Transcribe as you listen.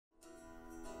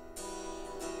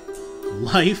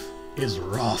Life is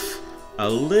rough. A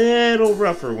little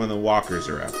rougher when the walkers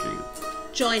are after you.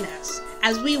 Join us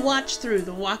as we watch through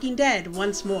The Walking Dead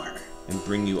once more. And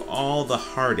bring you all the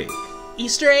heartache,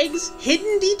 Easter eggs,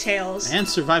 hidden details, and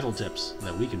survival tips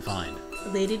that we can find.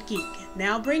 Related Geek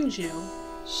now brings you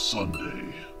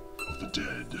Sunday of the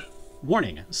Dead.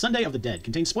 Warning, Sunday of the Dead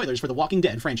contains spoilers for the Walking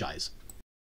Dead franchise.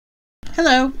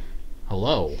 Hello.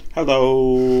 Hello.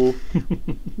 Hello.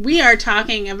 We are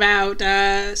talking about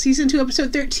Season 2,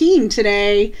 Episode 13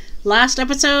 today. Last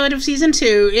episode of Season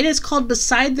 2. It is called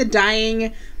Beside the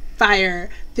Dying Fire.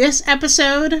 This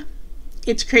episode,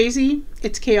 it's crazy.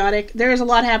 It's chaotic. There is a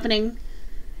lot happening.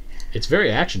 It's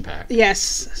very action-packed. Yes.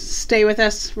 Stay with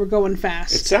us. We're going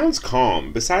fast. It sounds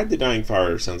calm. Beside the Dying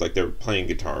Fire sounds like they're playing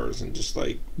guitars and just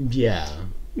like... Yeah.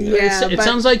 Yeah, it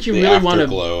sounds like you really want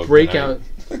to break out...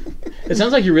 It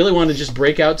sounds like you really want to just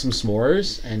break out some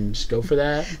s'mores and just go for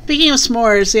that. Speaking of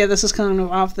s'mores, yeah, this is kind of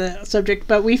off the subject,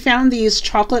 but we found these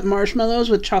chocolate marshmallows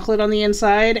with chocolate on the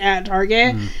inside at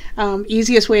Target.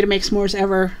 Easiest way to make s'mores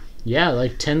ever. Yeah,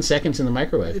 like 10 seconds in the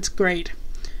microwave. It's great.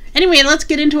 Anyway, let's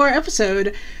get into our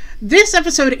episode. This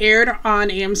episode aired on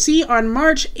AMC on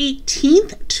March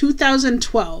 18th,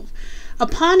 2012.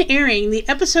 Upon airing, the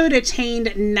episode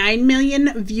attained 9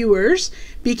 million viewers,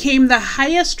 became the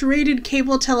highest rated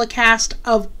cable telecast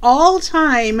of all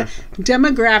time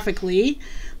demographically.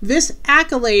 This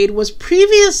accolade was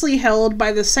previously held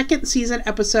by the second season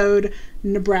episode,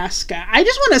 Nebraska. I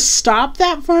just want to stop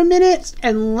that for a minute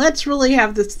and let's really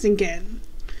have this sink in.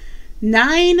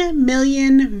 9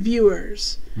 million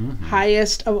viewers,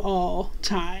 highest of all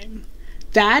time.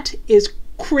 That is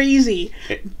crazy.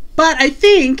 But I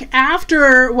think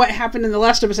after what happened in the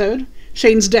last episode,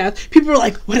 Shane's death, people were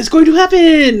like, what is going to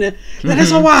happen? Let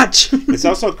us all watch. It's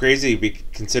also crazy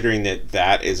considering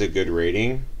that is a good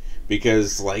rating.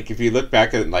 Because, like, if you look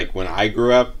back at, like, when I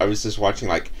grew up, I was just watching,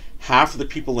 like, half of the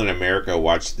people in America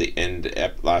watched the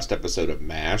last episode of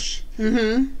MASH.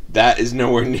 Mm-hmm. That is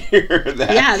nowhere near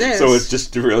that. Yeah, it is. So it's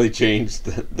just to really change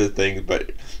the thing.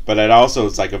 But it also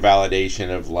is, like, a validation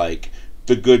of, like,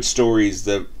 the good stories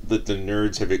that the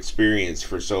nerds have experienced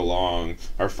for so long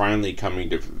are finally coming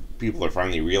to... People are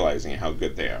finally realizing how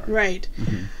good they are. Right.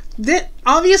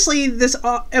 Obviously, this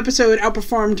episode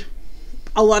outperformed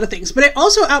a lot of things, but it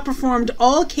also outperformed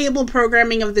all cable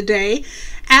programming of the day,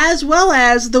 as well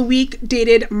as the week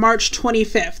dated March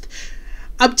 25th,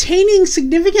 obtaining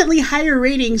significantly higher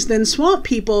ratings than Swamp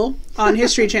People on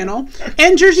History Channel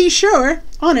and Jersey Shore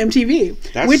on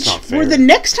MTV, which were the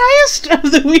next highest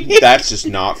of the week. That's just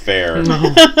not fair.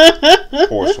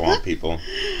 Poor Swamp People.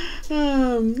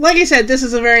 Like I said, this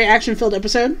is a very action-filled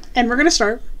episode, and we're going to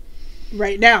start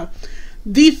right now.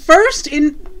 The first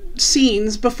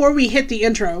scenes, before we hit the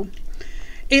intro,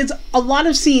 is a lot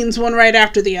of scenes, one right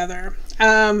after the other.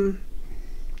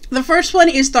 The first one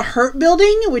is the Hurt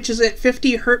building, which is at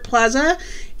 50 Hurt Plaza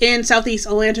in Southeast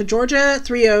Atlanta, Georgia,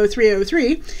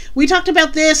 30303. We talked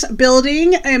about this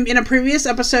building in a previous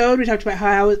episode. We talked about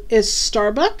how it is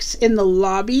Starbucks in the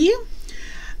lobby.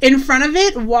 In front of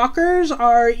it, walkers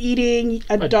are eating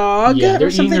a dog. Yeah, they're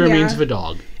or something. eating the remains of a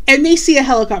dog. And they see a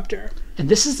helicopter. And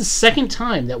this is the second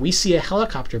time that we see a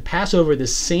helicopter pass over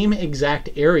this same exact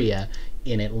area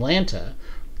in Atlanta.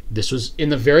 This was in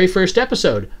the very first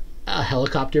episode. A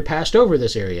helicopter passed over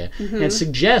this area and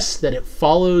suggests that it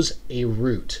follows a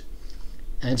route.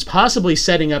 And it's possibly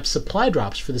setting up supply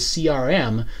drops for the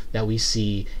CRM that we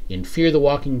see in Fear the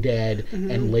Walking Dead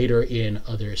and later in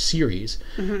other series.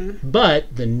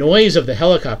 But the noise of the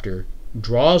helicopter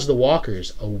draws the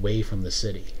walkers away from the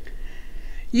city.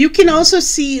 You can also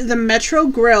see the Metro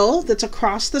Grill that's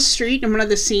across the street in one of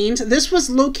the scenes. This was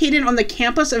located on the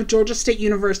campus of Georgia State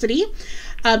University.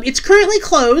 It's currently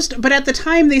closed, but at the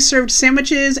time they served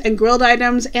sandwiches and grilled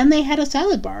items, and they had a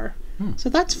salad bar. So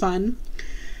that's fun.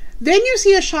 Then you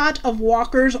see a shot of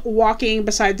walkers walking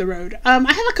beside the road. I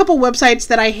have a couple websites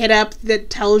that I hit up that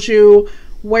tells you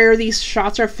where these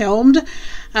shots are filmed.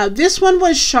 This one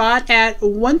was shot at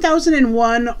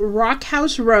 1001 Rock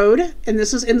House Road, and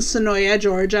this is in Sonoya,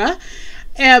 Georgia.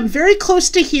 Very close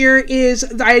to here is,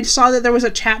 I saw that there was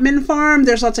a Chapman farm.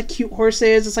 There's lots of cute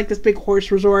horses. It's like this big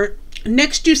horse resort.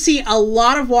 Next, you see a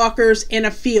lot of walkers in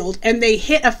a field, and they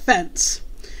hit a fence.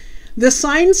 The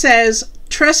sign says,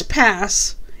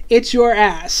 "Trespass, it's your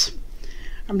ass."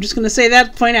 I'm just going to say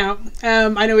that, point out.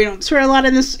 I know we don't swear a lot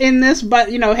in this,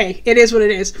 but, you know, hey, it is what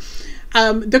it is.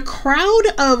 The crowd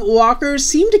of walkers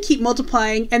seem to keep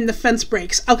multiplying, and the fence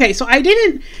breaks. Okay, so I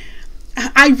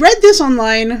read this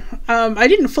online. I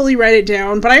didn't fully write it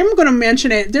down, but I am going to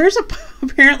mention it. There's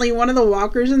apparently one of the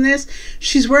walkers in this.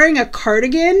 She's wearing a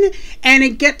cardigan, and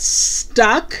it gets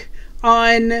stuck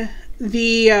on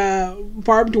the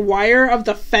barbed wire of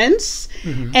the fence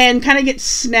and kind of gets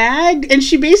snagged, and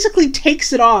she basically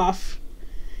takes it off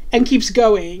and keeps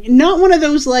going. Not one of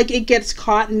those, like, it gets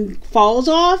caught and falls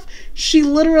off. She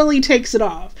literally takes it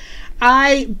off.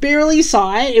 I barely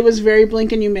saw it. It was very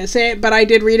blink and you miss it, but I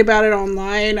did read about it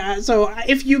online. So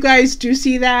if you guys do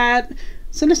see that,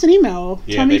 send us an email.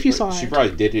 Tell me if you saw it. She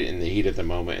probably did it in the heat of the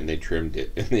moment, and they trimmed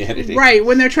it in the editing. Right,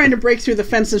 when they're trying to break through the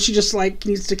fence, and she just, like,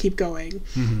 needs to keep going.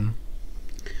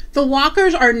 The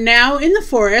walkers are now in the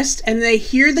forest, and they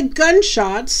hear the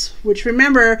gunshots, which,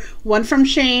 remember, one from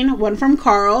Shane, one from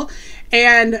Carl,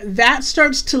 and that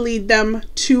starts to lead them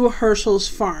to Herschel's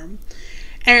farm.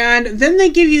 And then they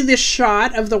give you this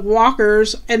shot of the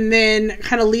walkers, and then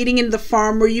kind of leading into the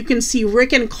farm, where you can see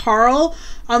Rick and Carl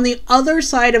on the other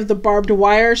side of the barbed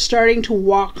wire starting to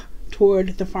walk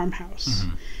toward the farmhouse.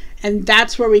 And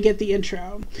that's where we get the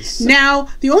intro. Now,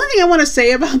 the only thing I want to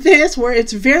say about this, where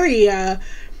it's very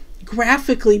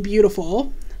graphically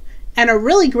beautiful and a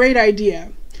really great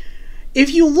idea.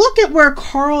 If you look at where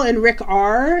Carl and Rick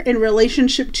are in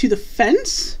relationship to the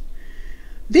fence,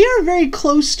 they are very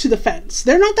close to the fence.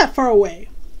 They're not that far away.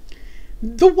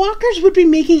 The walkers would be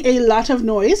making a lot of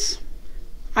noise.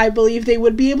 I believe they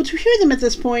would be able to hear them at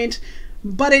this point,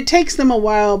 but it takes them a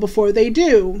while before they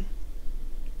do.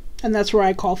 And that's where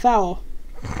I call foul.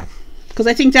 Because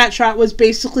I think that shot was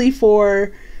basically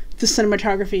for the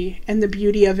cinematography and the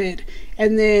beauty of it.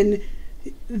 And then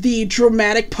the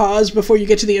dramatic pause before you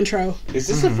get to the intro. Is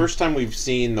this the first time we've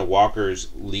seen the walkers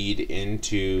lead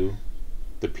into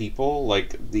the people?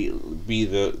 Like,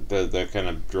 the kind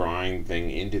of drawing thing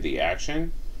into the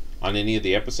action on any of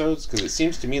the episodes? Because it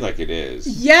seems to me like it is.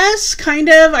 Yes, kind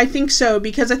of. I think so.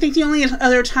 Because I think the only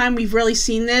other time we've really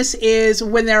seen this is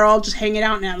when they're all just hanging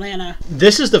out in Atlanta.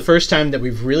 This is the first time that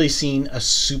we've really seen a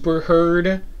super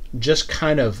herd just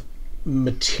kind of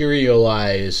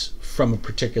materialize from a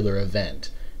particular event.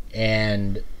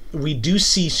 And we do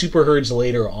see super herds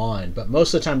later on, but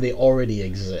most of the time they already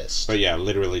exist. But yeah,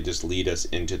 literally just lead us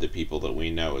into the people that we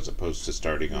know, as opposed to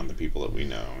starting on the people that we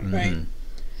know. Right.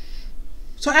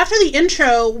 So after the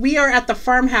intro, we are at the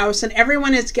farmhouse, and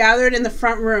everyone is gathered in the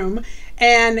front room,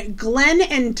 and Glenn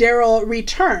and Daryl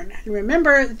return. And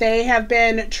remember, they have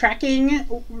been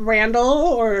tracking Randall,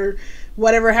 or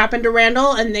whatever happened to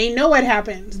Randall, and they know what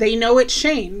happened. They know it's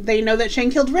Shane. They know that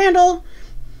Shane killed Randall.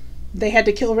 They had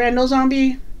to kill Randall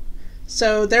zombie.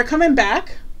 So they're coming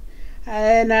back,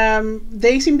 and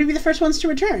they seem to be the first ones to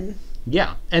return.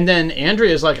 Yeah, and then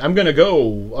Andrea's like, I'm going to go.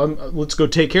 Let's go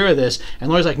take care of this.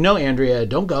 And Laura's like, no, Andrea,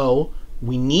 don't go.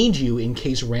 We need you in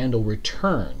case Randall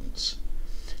returns.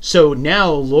 So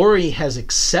now Lori has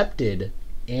accepted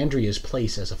Andrea's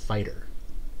place as a fighter.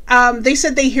 They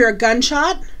said they hear a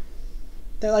gunshot.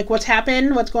 They're like, what's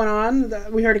happened? What's going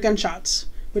on? We heard gunshots.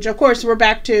 Which, of course, we're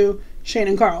back to Shane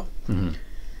and Carl.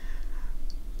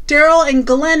 Daryl and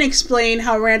Glenn explain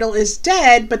how Randall is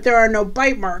dead, but there are no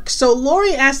bite marks. So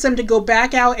Lori asks them to go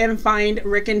back out and find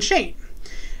Rick and Shane.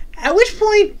 At which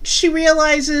point, she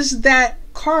realizes that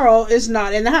Carl is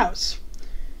not in the house.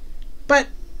 But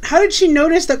how did she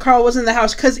notice that Carl was in the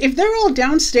house? Because if they're all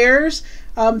downstairs,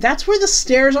 that's where the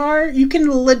stairs are. You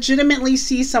can legitimately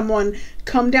see someone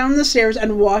come down the stairs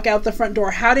and walk out the front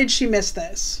door. How did she miss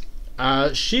this?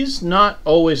 She's not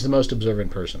always the most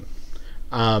observant person.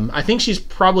 I think she's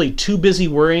probably too busy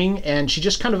worrying, and she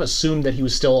just kind of assumed that he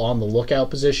was still on the lookout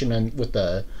position and with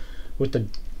the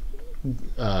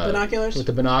binoculars? With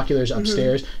the binoculars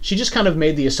upstairs. She just kind of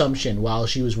made the assumption while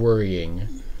she was worrying.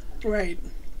 Right.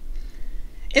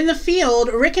 In the field,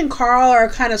 Rick and Carl are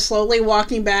kind of slowly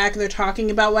walking back. They're talking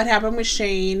about what happened with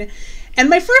Shane. And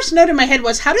my first note in my head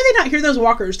was, how do they not hear those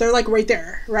walkers? They're like right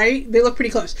there, right? They look pretty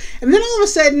close. And then all of a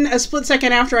sudden, a split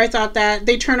second after I thought that,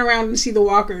 they turn around and see the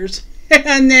walkers.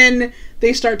 And then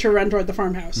they start to run toward the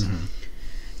farmhouse.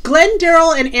 Glenn,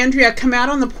 Daryl, and Andrea come out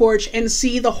on the porch and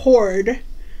see the horde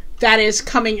that is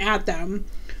coming at them.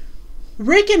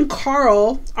 Rick and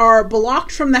Carl are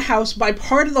blocked from the house by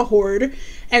part of the horde,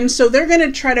 and so they're going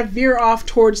to try to veer off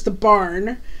towards the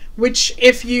barn, which,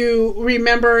 if you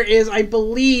remember, is, I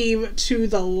believe, to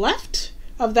the left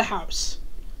of the house.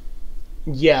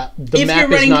 Yeah, the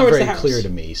map is not very clear to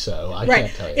me, so I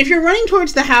can't tell you. If you're running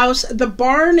towards the house, the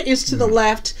barn is to the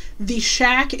left, the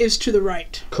shack is to the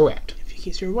right. Correct. In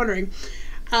case you're wondering.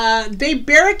 They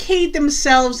barricade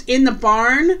themselves in the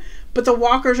barn, but the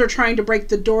walkers are trying to break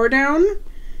the door down.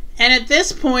 And at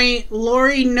this point,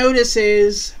 Lori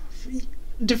notices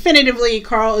definitively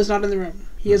Carl is not in the room.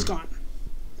 He is gone.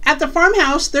 At the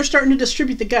farmhouse, they're starting to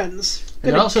distribute the guns.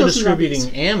 And they're also distributing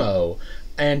ammo,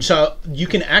 And so you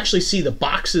can actually see the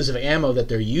boxes of ammo that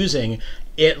they're using.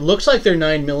 It looks like they're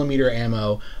 9mm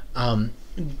ammo.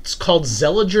 It's called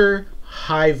Zeliger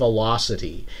High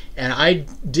Velocity. And I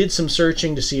did some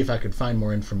searching to see if I could find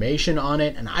more information on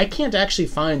it, and I can't actually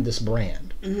find this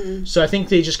brand. So I think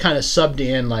they just kind of subbed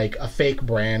in like a fake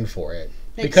brand for it.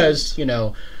 Because, you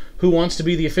know, who wants to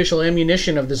be the official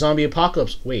ammunition of the zombie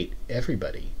apocalypse? Wait,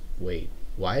 everybody. Wait,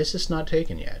 why is this not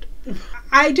taken yet?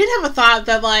 I did have a thought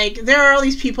that, like, there are all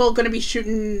these people going to be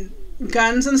shooting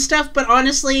guns and stuff, but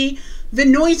honestly, the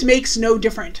noise makes no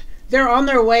difference. They're on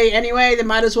their way anyway, they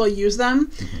might as well use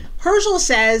them. Herschel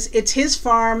says it's his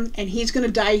farm, and he's going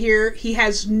to die here. He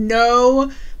has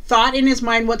no thought in his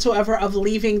mind whatsoever of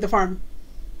leaving the farm.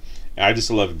 I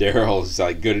just love Daryl's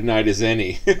like good night as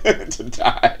any to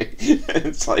die.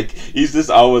 It's like he's just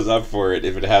always up for it.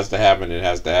 If it has to happen, it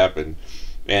has to happen.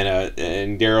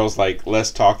 And Daryl's like,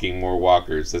 less talking, more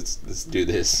walkers. Let's do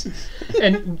this.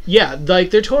 And yeah,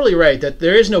 like they're totally right that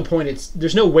there is no point.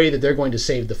 There's no way that they're going to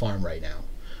save the farm right now.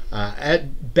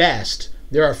 At best,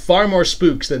 there are far more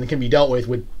spooks than can be dealt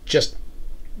with just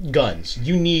guns.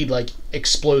 You need like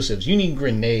explosives. You need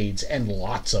grenades and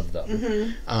lots of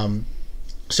them.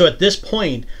 So at this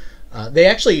point, they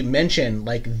actually mention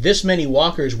like this many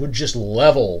walkers would just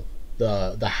level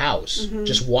the house,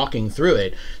 just walking through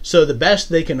it. So the best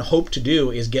they can hope to do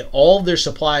is get all of their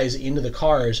supplies into the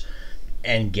cars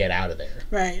and get out of there.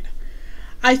 Right.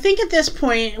 I think at this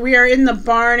point we are in the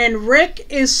barn, and Rick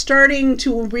is starting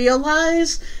to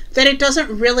realize that it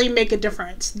doesn't really make a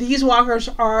difference. These walkers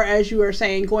are, as you were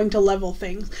saying, going to level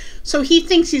things. So he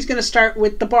thinks he's going to start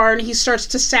with the barn. He starts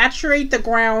to saturate the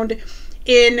ground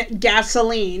in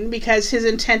gasoline because his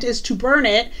intent is to burn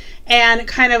it and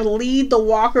kind of lead the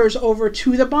walkers over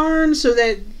to the barn so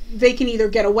that they can either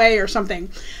get away or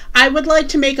something. I would like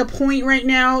to make a point right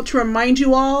now to remind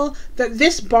you all that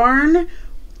this barn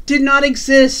did not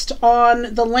exist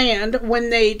on the land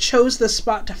when they chose the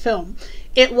spot to film.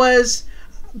 It was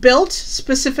built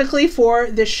specifically for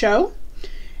this show,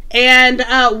 and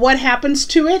what happens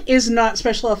to it is not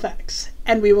special effects,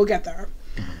 and we will get there.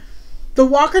 The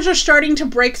walkers are starting to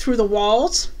break through the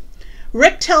walls.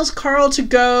 Rick tells Carl to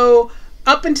go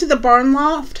up into the barn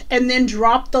loft and then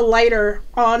drop the lighter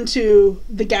onto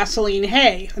the gasoline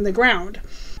hay on the ground.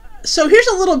 So here's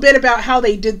a little bit about how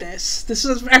they did this. This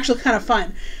is actually kind of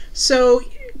fun. So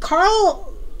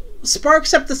Carl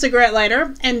sparks up the cigarette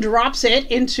lighter and drops it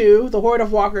into the horde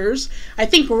of walkers. I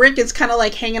think Rick is kind of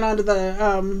like hanging onto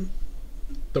the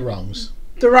rungs.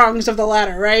 The rungs of the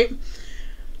ladder, right?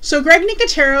 So Greg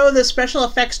Nicotero, the special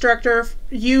effects director,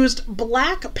 used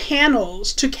black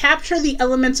panels to capture the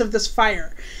elements of this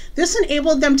fire. This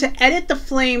enabled them to edit the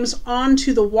flames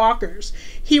onto the walkers.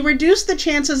 He reduced the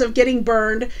chances of getting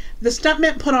burned. The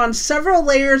stuntmen put on several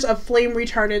layers of flame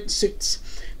retardant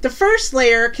suits. The first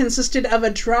layer consisted of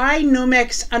a dry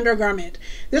Nomex undergarment.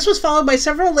 This was followed by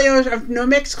several layers of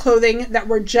Nomex clothing that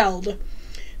were gelled.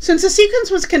 Since the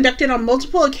sequence was conducted on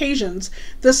multiple occasions,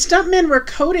 the stuntmen were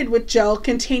coated with gel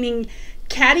containing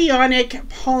cationic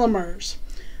polymers.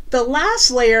 The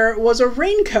last layer was a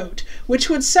raincoat,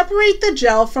 which would separate the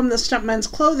gel from the stuntmen's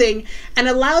clothing and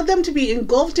allowed them to be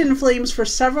engulfed in flames for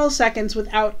several seconds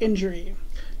without injury.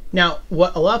 Now,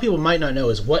 what a lot of people might not know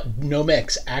is what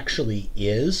Nomex actually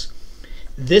is.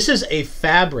 This is a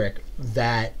fabric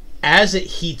that, as it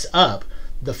heats up,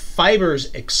 the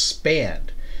fibers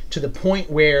expand to the point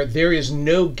where there is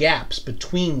no gaps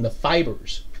between the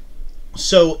fibers.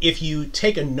 So if you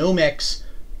take a Nomex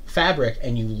fabric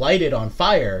and you light it on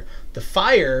fire, the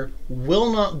fire will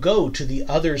not go to the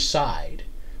other side.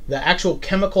 The actual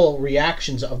chemical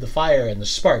reactions of the fire and the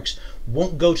sparks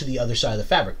won't go to the other side of the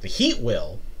fabric. The heat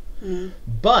will,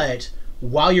 but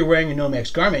while you're wearing a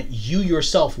Nomex garment, you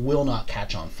yourself will not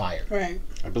catch on fire. Right.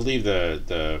 I believe the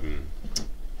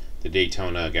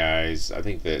Daytona guys, I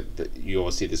think that you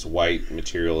always see this white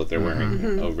material that they're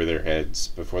wearing over their heads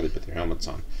before they put their helmets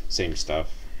on. Same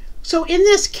stuff. So in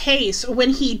this case,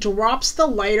 when he drops the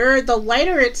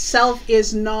lighter itself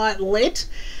is not lit.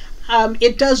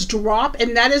 It does drop,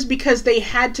 and that is because they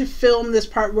had to film this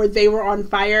part where they were on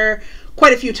fire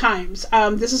quite a few times.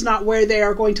 This is not where they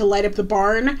are going to light up the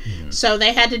barn, so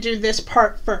they had to do this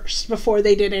part first before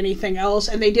they did anything else,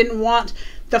 and they didn't want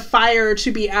the fire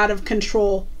to be out of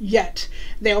control yet.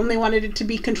 They only wanted it to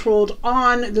be controlled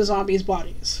on the zombies'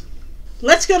 bodies.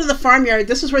 Let's go to the farmyard.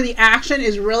 This is where the action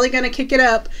is really going to kick it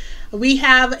up. We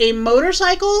have a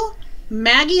motorcycle,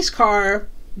 Maggie's car,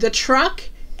 the truck,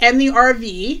 and the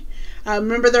RV.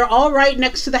 Remember, they're all right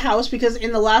next to the house because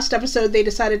in the last episode they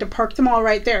decided to park them all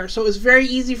right there. So it was very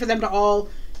easy for them to all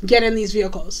get in these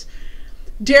vehicles.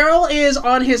 Daryl is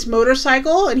on his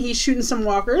motorcycle and he's shooting some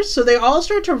walkers. So they all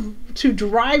start to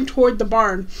drive toward the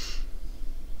barn,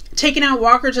 taking out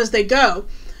walkers as they go.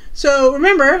 So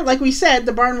remember, like we said,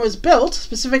 the barn was built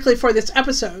specifically for this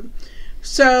episode.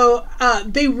 So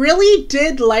they really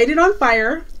did light it on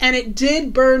fire, and it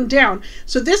did burn down.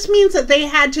 So this means that they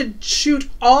had to shoot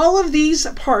all of these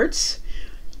parts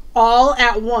all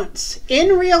at once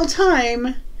in real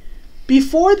time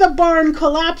before the barn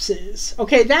collapses.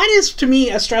 Okay, that is to me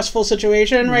a stressful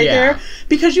situation right there,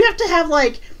 because you have to have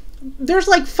there's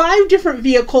 5 different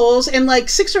vehicles and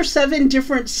 6 or 7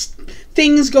 different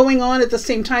things going on at the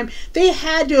same time. They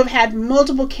had to have had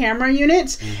multiple camera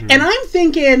units, and I'm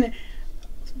thinking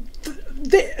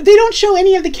they don't show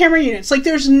any of the camera units.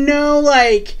 There's no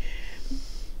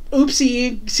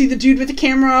oopsie, see the dude with the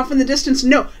camera off in the distance.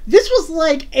 No, this was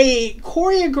a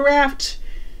choreographed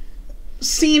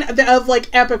scene of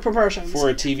epic proportions. For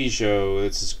a TV show,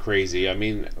 this is crazy. I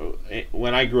mean,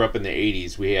 when I grew up in the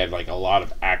 80s, we had a lot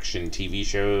of action TV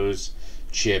shows,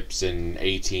 Chips and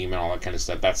A-Team and all that kind of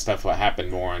stuff. That stuff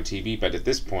happened more on TV, but at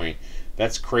this point,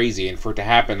 that's crazy. And for it to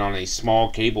happen on a small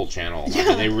cable channel, I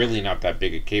mean, they're really not that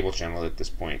big a cable channel at this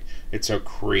point. It's a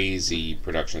crazy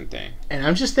production thing. And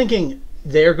I'm just thinking,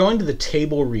 they're going to the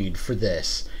table read for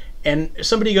this, and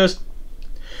somebody goes,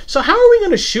 so how are we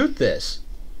going to shoot this?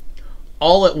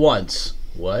 All at once.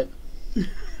 What?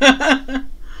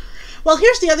 Well,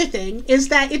 here's the other thing, is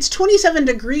that it's 27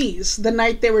 degrees the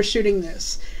night they were shooting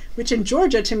this, which in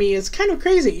Georgia to me is kind of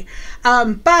crazy.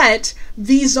 But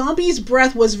the zombie's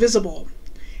breath was visible.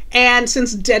 And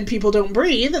since dead people don't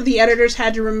breathe, the editors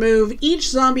had to remove each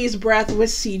zombie's breath with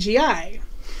CGI.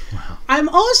 Wow. I'm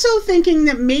also thinking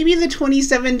that maybe the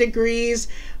 27 degrees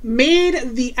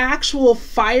made the actual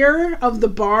fire of the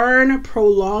barn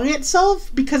prolong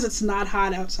itself because it's not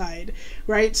hot outside,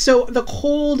 right? So the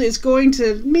cold is going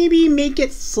to maybe make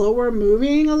it slower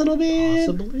moving a little bit.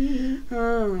 Possibly.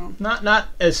 Oh. Not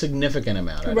a significant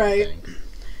amount, I don't think.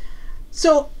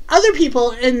 So other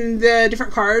people in the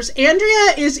different cars.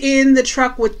 Andrea is in the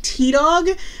truck with T-Dog.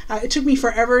 It took me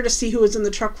forever to see who was in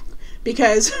the truck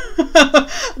because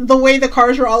the way the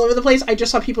cars were all over the place, I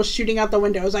just saw people shooting out the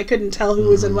windows. I couldn't tell who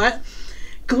was in what.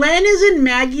 Glenn is in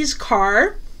Maggie's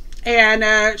car,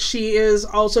 and she is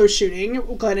also shooting.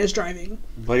 Glenn is driving.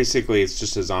 Basically, it's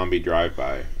just a zombie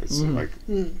drive-by. It's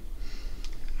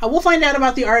we'll find out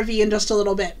about the RV in just a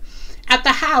little bit. At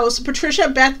the house, Patricia,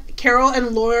 Beth, Carol,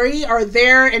 and Lori are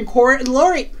there, and Corey.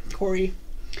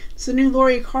 It's the new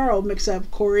Lori Carl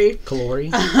mix-up, Corey.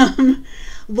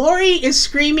 Lori is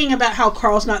screaming about how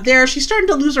Carl's not there. She's starting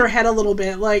to lose her head a little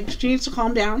bit. She needs to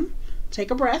calm down, take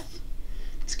a breath.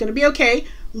 It's going to be okay.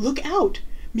 Look out.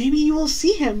 Maybe you will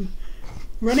see him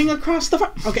running across the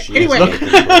farm. Okay, anyway.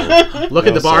 Look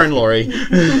at the barn, Lori.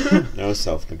 No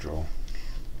self-control.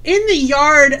 In the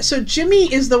yard, so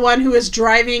Jimmy is the one who is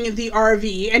driving the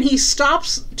RV, and he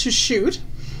stops to shoot.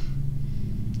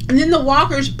 And then the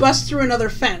walkers bust through another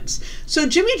fence. So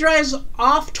Jimmy drives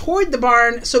off toward the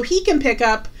barn so he can pick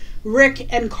up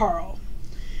Rick and Carl,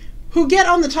 who get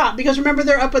on the top, because remember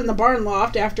they're up in the barn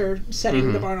loft after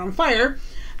setting the barn on fire.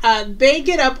 They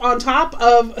get up on top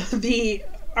of the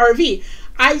RV.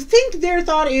 I think their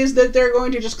thought is that they're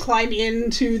going to just climb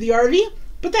into the RV,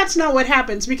 but that's not what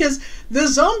happens, because the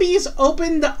zombies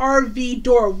open the RV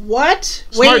door. What?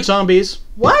 Smart zombies.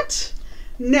 What?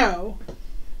 No.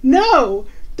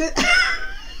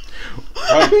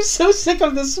 I'm so sick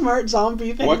of the smart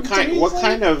zombie thing. What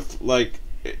kind of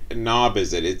knob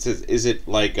is it? Is it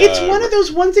it's one of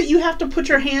those ones that you have to put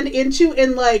your hand into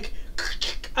and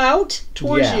out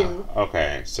towards you.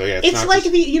 Okay, so it's like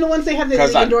the ones they have the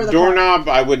indoor doorknob.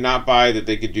 I would not buy that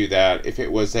they could do that if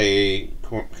it was a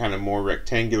kind of more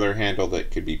rectangular handle that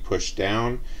could be pushed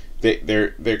down.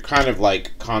 They're kind of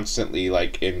constantly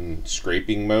in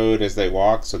scraping mode as they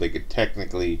walk, so they could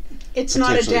technically. It's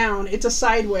not a down; it's a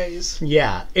sideways.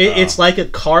 Yeah, it's like a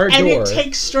car door, and it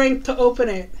takes strength to open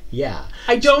it. Yeah,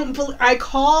 I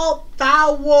call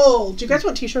foul. Do you guys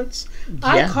want T-shirts? Yeah.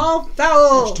 I call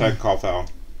foul. # call foul.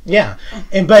 Yeah,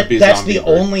 but that's the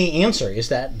only answer, is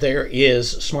that there is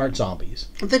smart zombies.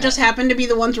 That just happen to be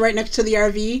the ones right next to the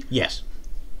RV? Yes.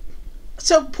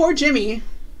 So poor Jimmy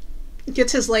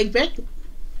gets his leg bit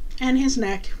and his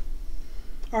neck.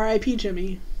 R.I.P.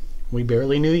 Jimmy. We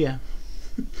barely knew ya.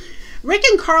 Rick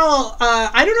and Carl,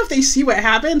 I don't know if they see what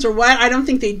happens or what. I don't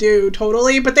think they do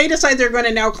totally, but they decide they're going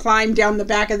to now climb down the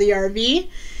back of the RV.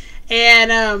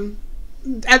 And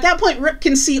at that point, Rick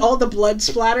can see all the blood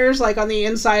splatters on the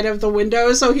inside of the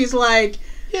window, so he's like,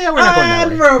 yeah, we're not going that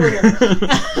way. We're over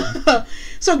here.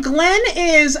 So Glenn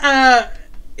is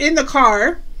in the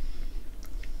car,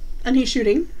 and he's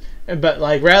shooting. But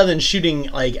like rather than shooting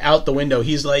like out the window,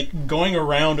 he's like going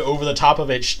around over the top of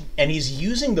it, and he's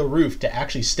using the roof to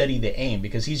actually steady the aim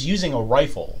because he's using a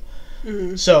rifle.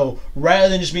 So rather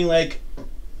than just being like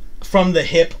from the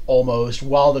hip almost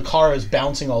while the car is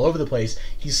bouncing all over the place,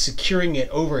 he's securing it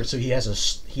over it so he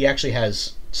actually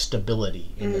has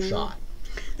stability in the shot.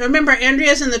 Now remember,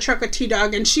 Andrea's in the truck with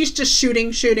T-Dog, and she's just shooting.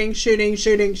 And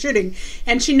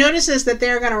she notices that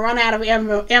they're going to run out of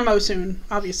ammo soon,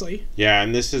 obviously. Yeah,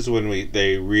 and this is when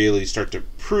they really start to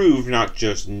prove, not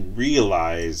just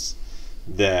realize,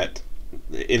 that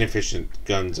inefficient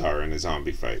guns are in a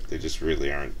zombie fight. They just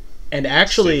really aren't. And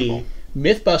actually, suitable.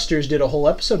 Mythbusters did a whole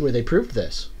episode where they proved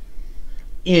this.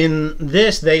 In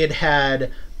this, they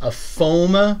had a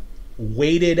foam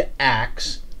weighted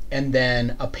axe and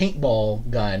then a paintball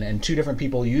gun and 2 different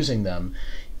people using them.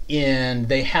 And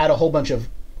they had a whole bunch of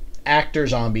actor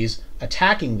zombies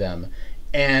attacking them.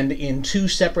 And in 2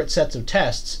 separate sets of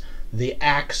tests, the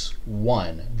axe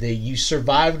won. You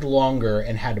survived longer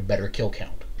and had a better kill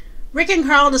count. Rick and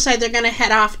Carl decide they're going to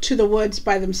head off to the woods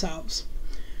by themselves.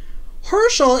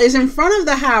 Herschel is in front of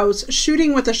the house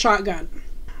shooting with a shotgun.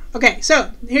 Okay,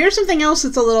 so here's something else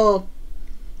that's a little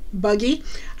buggy.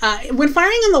 When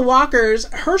firing on the walkers,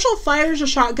 Herschel fires a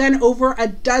shotgun over a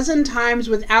dozen times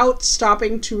without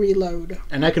stopping to reload.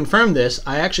 And I confirmed this.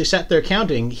 I actually sat there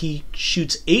counting. He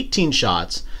shoots 18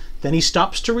 shots, then he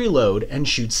stops to reload and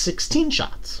shoots 16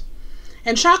 shots.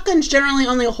 And shotguns generally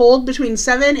only hold between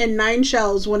 7 and 9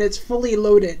 shells when it's fully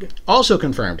loaded. Also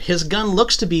confirmed, his gun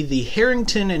looks to be the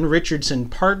Harrington and Richardson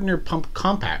Partner Pump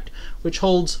Compact, which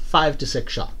holds 5 to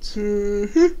 6 shots.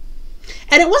 Mm-hmm.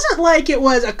 And it wasn't like it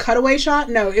was a cutaway shot.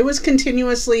 No, it was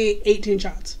continuously 18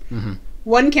 shots. Mm-hmm.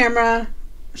 1 camera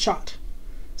shot.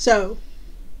 So,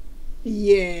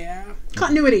 yeah.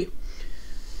 Continuity.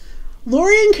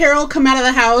 Lori and Carol come out of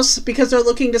the house because they're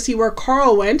looking to see where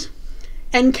Carl went.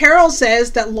 And Carol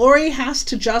says that Lori has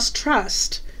to just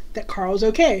trust that Carl's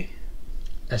okay.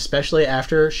 Especially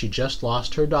after she just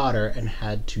lost her daughter and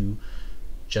had to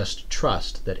just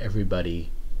trust that everybody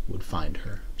would find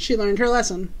her. She learned her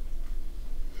lesson.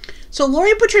 So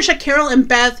Lori, Patricia, Carol, and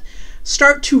Beth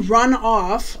start to run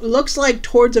off. Looks like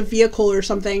towards a vehicle or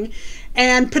something.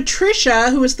 And Patricia,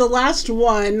 who is the last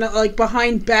one, like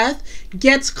behind Beth,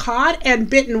 gets caught and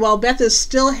bitten while Beth is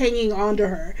still hanging onto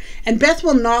her. And Beth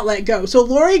will not let go. So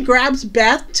Lori grabs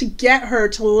Beth to get her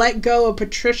to let go of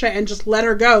Patricia and just let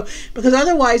her go. Because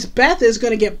otherwise Beth is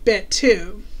going to get bit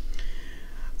too.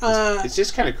 It's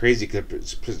just kind of crazy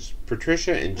because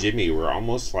Patricia and Jimmy were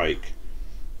almost like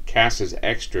cast as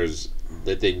extras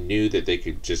that they knew that they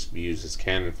could just use as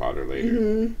cannon fodder later.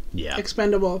 Mm-hmm. Yeah.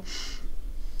 Expendable.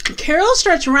 Carol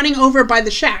starts running over by the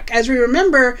shack. As we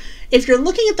remember, if you're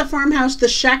looking at the farmhouse, the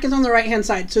shack is on the right-hand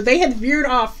side. So they had veered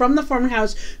off from the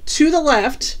farmhouse to the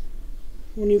left.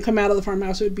 When you come out of the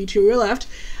farmhouse, it would be to your left.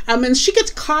 And she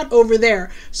gets caught over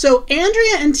there. So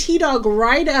Andrea and T-Dog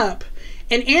ride up,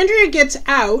 and Andrea gets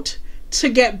out to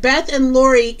get Beth and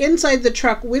Lori inside the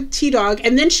truck with T-Dog,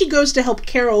 and then she goes to help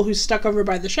Carol, who's stuck over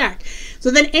by the shack.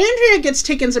 So then Andrea gets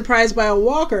taken surprise by a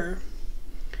walker.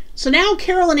 So now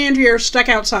Carol and Andrea are stuck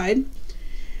outside,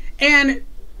 and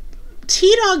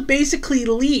T-Dog basically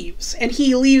leaves, and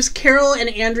he leaves Carol and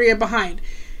Andrea behind.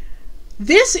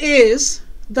 This is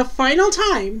the final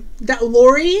time that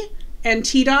Lori and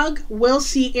T-Dog will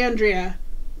see Andrea,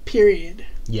 period.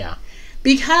 Yeah.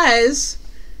 Because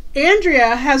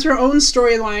Andrea has her own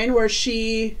storyline where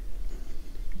she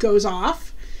goes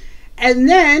off, and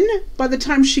then by the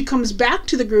time she comes back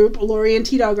to the group, Lori and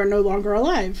T-Dog are no longer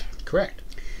alive. Correct.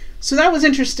 So that was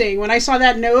interesting. When I saw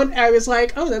that note, I was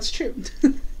like, oh, that's true.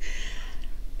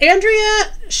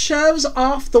 Andrea shoves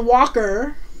off the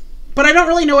walker, but I don't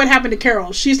really know what happened to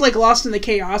Carol. She's like lost in the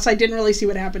chaos. I didn't really see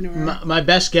what happened to her. My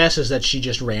best guess is that she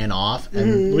just ran off,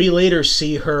 and we later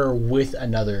see her with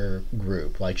another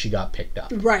group. Like, she got picked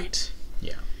up. Right.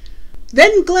 Yeah.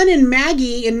 Then Glenn and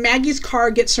Maggie in Maggie's car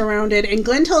get surrounded, and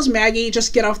Glenn tells Maggie,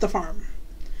 just get off the farm.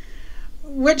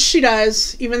 Which she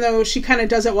does, even though she kind of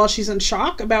does it while she's in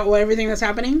shock about everything that's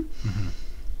happening. Mm-hmm.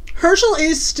 Herschel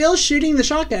is still shooting the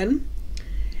shotgun,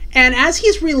 and as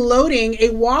he's reloading, a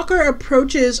walker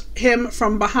approaches him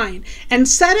from behind. And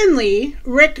suddenly,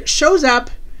 Rick shows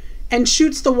up and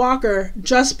shoots the walker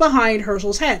just behind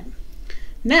Herschel's head.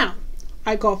 Now,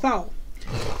 I call foul.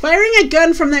 Firing a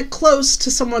gun from that close to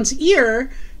someone's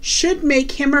ear should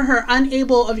make him or her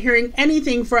unable of hearing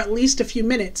anything for at least a few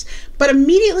minutes. But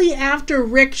immediately after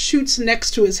Rick shoots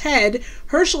next to his head,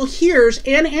 Herschel hears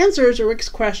and answers Rick's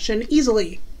question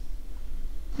easily.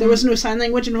 There was no sign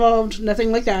language involved,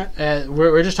 nothing like that.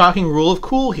 We're just talking rule of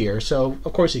cool here, so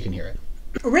of course you can hear it.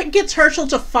 Rick gets Herschel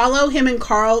to follow him and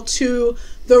Carl to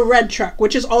the red truck,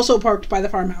 which is also parked by the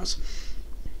farmhouse.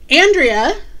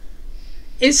 Andrea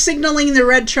is signaling the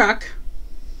red truck,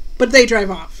 but they drive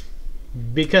off.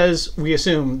 Because we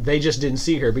assume they just didn't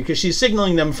see her, because she's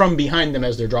signaling them from behind them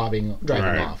as they're driving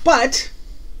off. But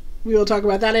we will talk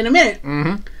about that in a minute.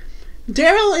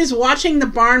 Daryl is watching the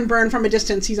barn burn from a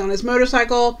distance. He's on his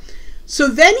motorcycle. So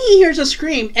then he hears a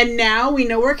scream, and now we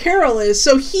know where Carol is.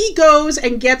 So he goes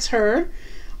and gets her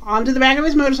onto the back of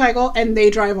his motorcycle, and they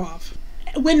drive off.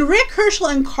 When Rick, Herschel,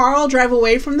 and Carl drive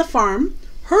away from the farm,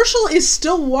 Herschel is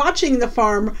still watching the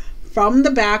farm from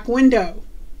the back window.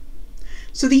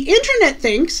 So the internet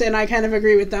thinks, and I kind of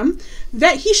agree with them,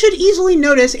 that he should easily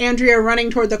notice Andrea running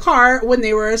toward the car when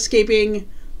they were escaping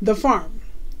the farm.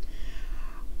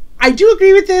 I do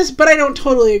agree with this, but I don't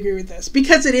totally agree with this,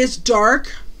 because it is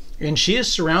dark. And she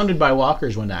is surrounded by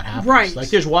walkers when that happens. Right. Like,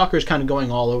 there's walkers kind of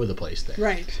going all over the place there.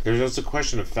 Right. There's also a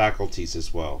question of faculties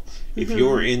as well. If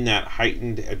you're in that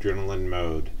heightened adrenaline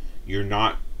mode, you're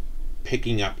not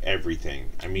picking up everything.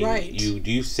 I mean, you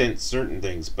do sense certain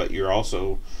things, but you're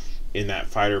also in that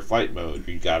fight or flight mode.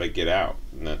 You got to get out,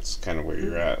 and that's kind of where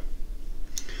you're at.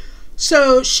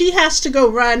 So she has to go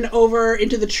run over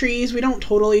into the trees. We don't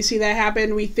totally see that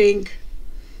happen. We think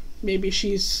maybe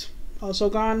she's also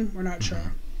gone. We're not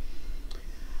sure.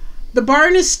 The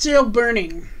barn is still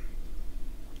burning.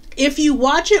 If you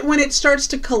watch it when it starts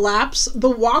to collapse, the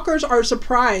walkers are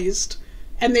surprised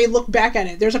and they look back at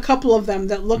it. There's a couple of them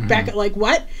that look back at like,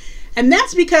 what? And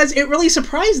that's because it really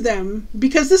surprised them,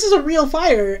 because this is a real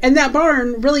fire and that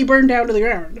barn really burned down to the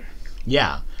ground.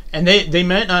 Yeah. And they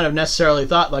might not have necessarily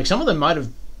thought, like, some of them might have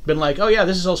been like, oh yeah,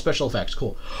 this is all special effects,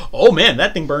 cool. Oh man,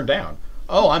 that thing burned down.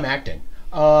 Oh, I'm acting.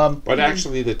 But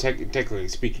actually, technically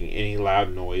speaking, any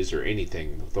loud noise or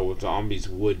anything, the zombies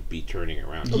would be turning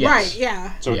around. Yes. Right,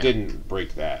 yeah. So it didn't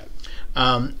break that.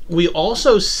 We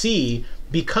also see,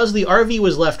 because the RV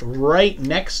was left right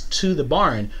next to the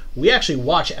barn, we actually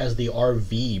watch as the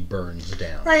RV burns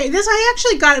down. Right, this I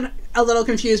actually got a little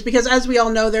confused, because as we all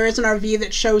know, there is an RV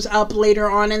that shows up later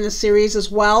on in the series as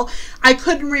well. I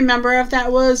couldn't remember if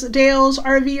that was Dale's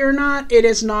RV or not. It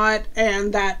is not,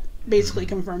 and that basically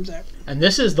confirms it. And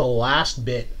this is the last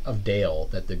bit of Dale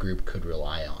that the group could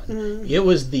rely on. It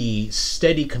was the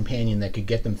steady companion that could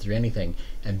get them through anything,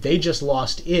 and they just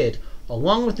lost it,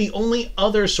 along with the only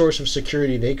other source of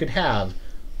security they could have,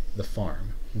 the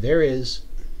farm. There is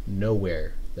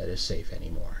nowhere that is safe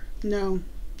anymore. No.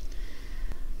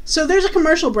 So there's a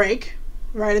commercial break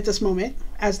right at this moment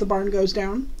as the barn goes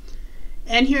down.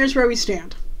 And here's where we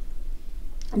stand.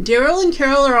 Daryl and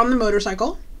Carol are on the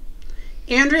motorcycle.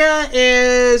 Andrea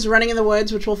is running in the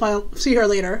woods, which we'll see her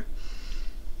later.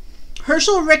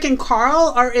 Herschel, Rick, and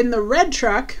Carl are in the red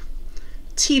truck.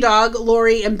 T-Dog,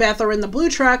 Lori, and Beth are in the blue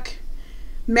truck.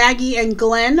 Maggie and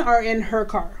Glenn are in her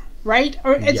car, right?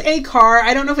 Or it's a car.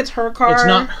 I don't know if it's her car. It's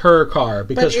not her car,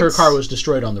 because her car was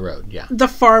destroyed on the road. Yeah. The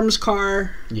farm's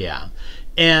car. Yeah.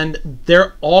 And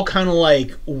they're all kind of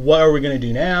like, what are we going to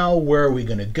do now? Where are we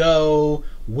going to go?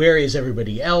 Where is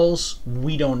everybody else?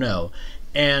 We don't know.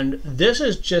 And this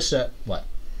is just a, what?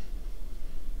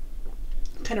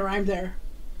 Kind of rhymed there.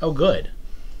 Oh, good.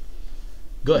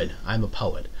 Good. I'm a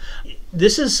poet.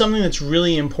 This is something that's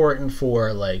really important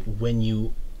for, like, when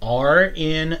you are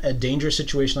in a dangerous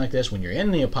situation like this, when you're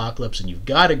in the apocalypse and you've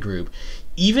got a group,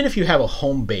 even if you have a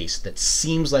home base that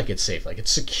seems like it's safe, like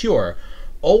it's secure,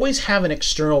 always have an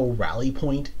external rally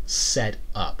point set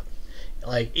up.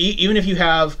 Like, even if you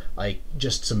have, like,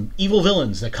 just some evil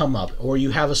villains that come up, or you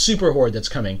have a super horde that's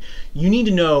coming, you need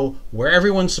to know where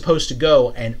everyone's supposed to go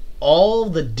and all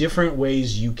the different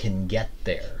ways you can get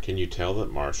there. Can you tell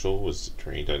that Marshall was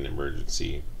trained on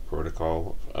emergency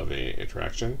protocol of a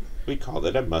attraction? We called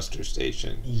it a muster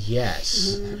station.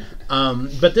 Yes.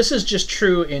 But this is just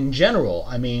true in general.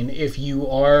 I mean, if you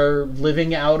are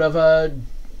living out of a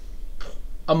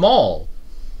mall,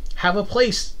 have a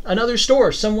place, another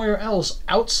store somewhere else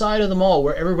outside of the mall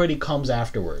where everybody comes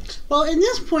afterwards. Well, in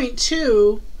this point,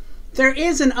 too, there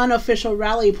is an unofficial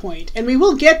rally point, and we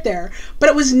will get there, but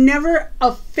it was never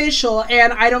official,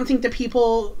 and I don't think the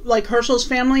people, like Herschel's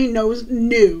family,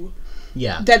 knew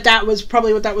that was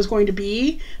probably what that was going to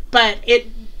be, but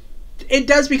it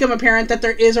does become apparent that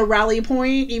there is a rally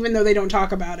point, even though they don't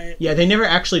talk about it. Yeah, they never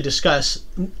actually discuss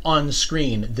on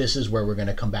screen, this is where we're going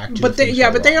to come back to. But they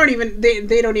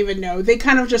don't even know. They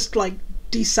kind of just, like,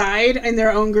 decide in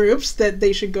their own groups that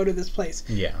they should go to this place.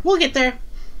 Yeah. We'll get there.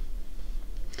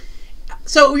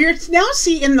 So we're now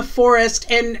in the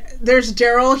forest, and there's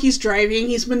Daryl. He's driving.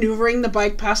 He's maneuvering the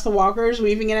bike past the walkers,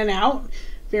 weaving in and out.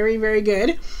 Very, very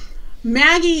good.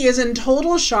 Maggie is in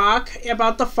total shock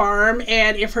about the farm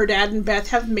and if her dad and Beth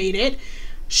have made it.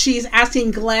 She's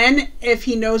asking Glenn if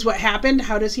he knows what happened.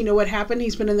 How does he know what happened?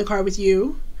 He's been in the car with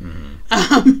you.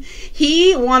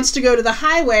 He wants to go to the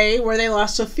highway where they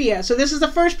lost Sophia. So this is the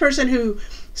first person who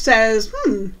says,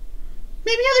 maybe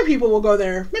other people will go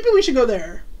there. Maybe we should go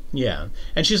there. Yeah.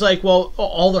 And she's like, well,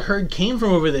 all the herd came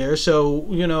from over there, so,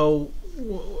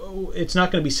 it's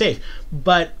not going to be safe.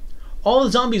 But all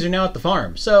the zombies are now at the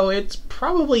farm, so it's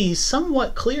probably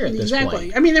somewhat clear at this point.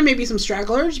 Exactly. I mean, there may be some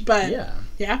stragglers, but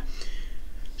yeah.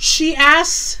 She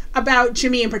asks about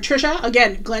Jimmy and Patricia.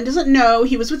 Again, Glenn doesn't know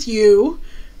he was with you,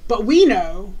 but we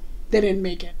know they didn't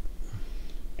make it.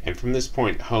 And from this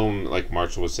point, home, like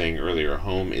Marshall was saying earlier,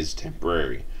 home is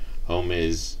temporary. Home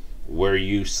is where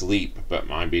you sleep, but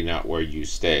might be not where you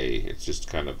stay. It's just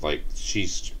kind of like she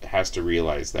has to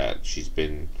realize that she's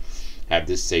had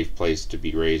this safe place to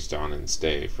be raised on and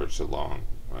stay for so long.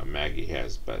 Maggie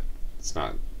has, but it's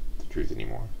not the truth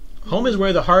anymore. Home is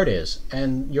where the heart is,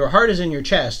 and your heart is in your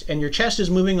chest, and your chest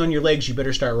is moving on your legs. You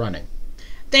better start running.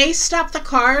 They stop the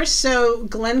car so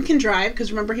Glenn can drive,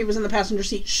 because remember he was in the passenger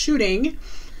seat shooting.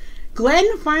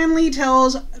 Glenn finally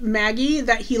tells Maggie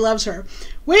that he loves her,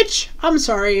 which, I'm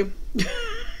sorry,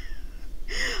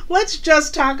 let's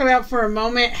just talk about for a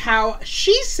moment how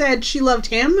she said she loved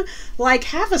him like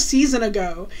half a season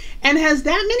ago. And has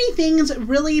that many things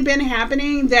really been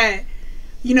happening that,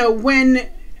 when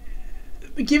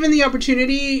given the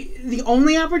opportunity, the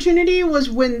only opportunity was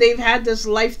when they've had this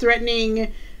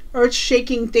life-threatening,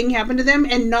 earth-shaking thing happen to them,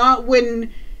 and not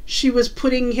when she was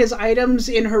putting his items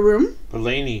in her room? But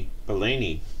Laney,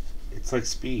 it's like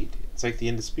Speed. It's like the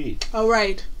end of Speed. Oh,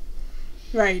 right.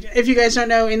 Right. If you guys don't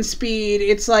know, in Speed,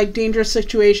 it's like dangerous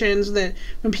situations that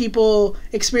when people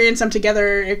experience them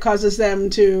together, it causes them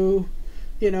to,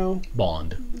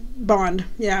 Bond,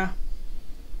 yeah.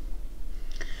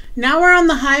 Now we're on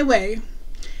the highway,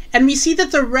 and we see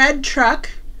that the red truck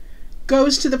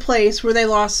goes to the place where they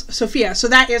lost Sophia. So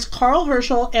that is Carl,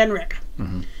 Herschel, and Rick.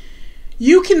 Mm-hmm.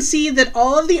 You can see that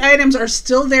all of the items are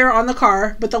still there on the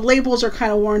car, but the labels are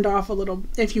kind of worn off a little.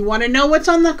 If you want to know what's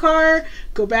on the car,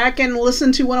 go back and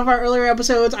listen to one of our earlier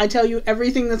episodes. I tell you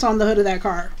everything that's on the hood of that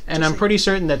car. And I'm pretty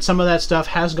certain that some of that stuff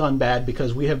has gone bad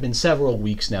because we have been several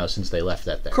weeks now since they left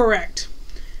that thing. Correct.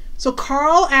 So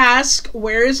Carl asks,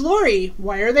 where is Lori?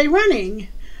 Why are they running?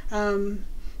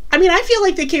 I feel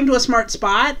like they came to a smart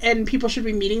spot and people should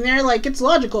be meeting there. Like, it's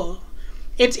logical.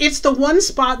 It's the one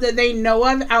spot that they know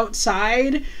of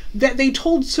outside that they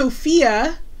told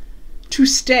Sophia to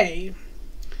stay.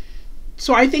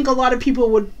 So I think a lot of people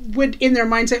would in their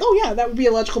mind say, oh yeah, that would be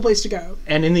a logical place to go.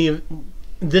 And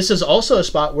this is also a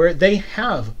spot where they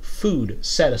have food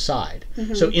set aside.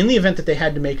 Mm-hmm. So in the event that they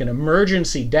had to make an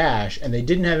emergency dash and they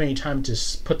didn't have any time to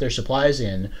put their supplies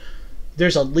in,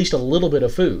 there's at least a little bit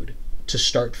of food to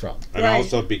start from. And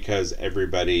also because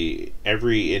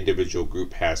every individual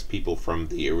group has people from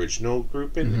the original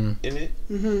group in it.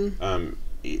 Mm-hmm.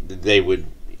 They would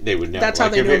know. That's how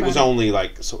they if know it was about only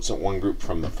like so one group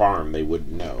from the farm, they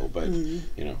wouldn't know. But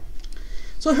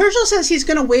So Herschel says he's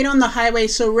going to wait on the highway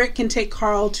so Rick can take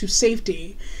Carl to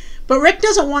safety. But Rick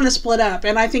doesn't want to split up,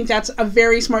 and I think that's a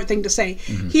very smart thing to say.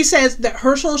 Mm-hmm. He says that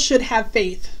Herschel should have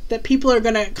faith that people are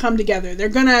going to come together. They're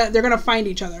gonna find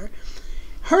each other.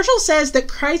 Herschel says that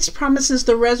Christ promises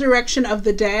the resurrection of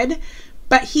the dead,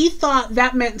 but he thought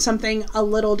that meant something a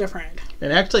little different.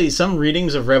 And actually, some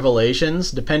readings of Revelations,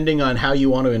 depending on how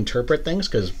you want to interpret things,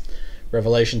 because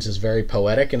Revelations is very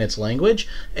poetic in its language,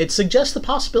 it suggests the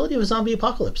possibility of a zombie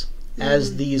apocalypse.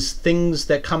 As these things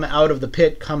that come out of the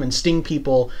pit come and sting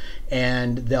people,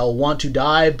 and they'll want to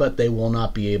die, but they will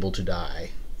not be able to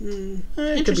die.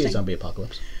 It could be a zombie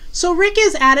apocalypse. So Rick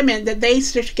is adamant that they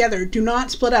stick together. Do not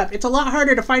split up. It's a lot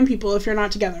harder to find people if you're not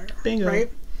together. Bingo.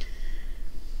 Right?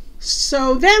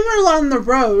 So then we're on the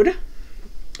road.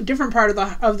 A different part of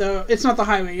the it's not the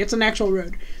highway. It's an actual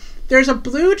road. There's a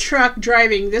blue truck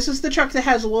driving. This is the truck that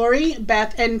has Lori,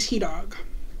 Beth, and T-Dog.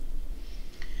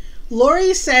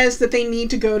 Lori says that they need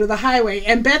to go to the highway,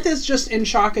 and Beth is just in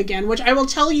shock again, which I will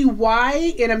tell you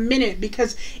why in a minute,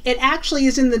 because it actually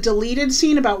is in the deleted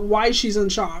scene about why she's in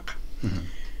shock. Mm-hmm.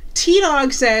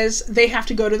 T-Dog says they have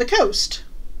to go to the coast.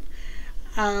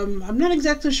 I'm not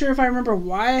exactly sure if I remember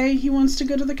why he wants to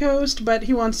go to the coast, but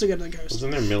he wants to go to the coast.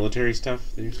 Wasn't there military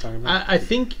stuff that he was talking about? I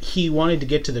think he wanted to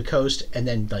get to the coast and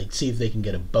then see if they can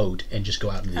get a boat and just go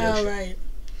out into the ocean. Oh, right.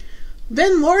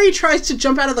 Then Lori tries to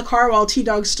jump out of the car while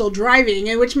T-Dog's still driving,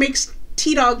 and which makes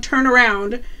T-Dog turn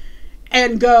around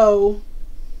and go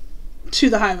to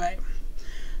the highway.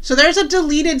 So there's a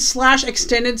deleted /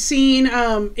 extended scene.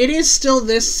 It is still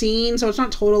this scene, so it's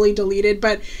not totally deleted,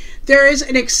 but there is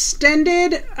an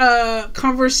extended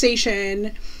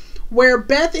conversation where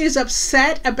Beth is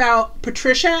upset about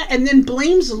Patricia and then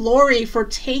blames Lori for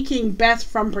taking Beth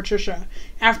from Patricia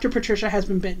after Patricia has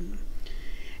been bitten.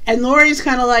 And Lori's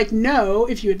kind of like, no,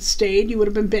 if you had stayed, you would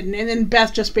have been bitten. And then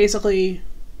Beth just basically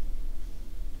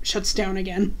shuts down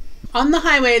again. On the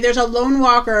highway, there's a lone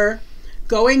walker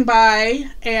going by,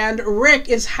 and Rick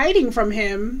is hiding from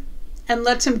him and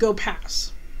lets him go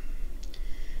pass.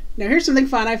 Now here's something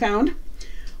fun I found.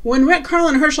 When Rick, Carl,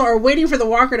 and Herschel are waiting for the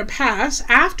walker to pass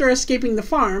after escaping the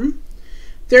farm,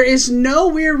 there is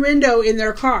no rear window in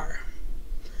their car.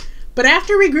 But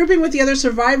after regrouping with the other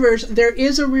survivors, there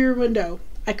is a rear window.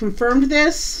 I confirmed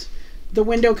this. The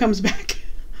window comes back.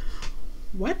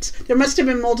 What? There must have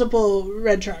been multiple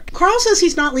red trucks. Carl says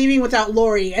he's not leaving without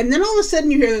Lori, and then all of a sudden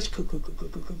you hear this coo, coo, coo, coo,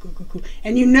 coo, coo, coo, coo,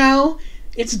 and you know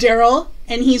it's Daryl,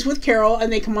 and he's with Carol,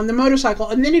 and they come on the motorcycle,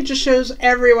 and then it just shows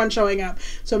everyone showing up.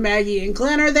 So Maggie and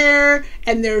Glenn are there,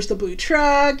 and there's the blue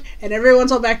truck, and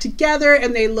everyone's all back together,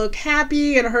 and they look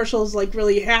happy, and Herschel's like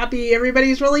really happy.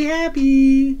 Everybody's really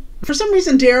happy. For some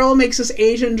reason, Daryl makes this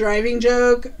Asian driving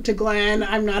joke to Glenn.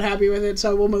 I'm not happy with it,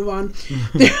 so we'll move on.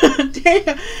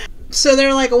 So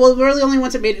they're like, well, we're the only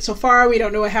ones that made it so far. We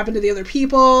don't know what happened to the other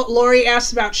people. Lori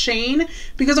asks about Shane,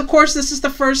 because of course this is the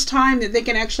first time that they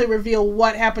can actually reveal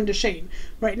what happened to Shane.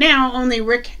 Right now, only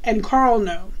Rick and Carl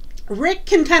know. Rick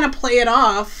can kind of play it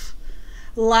off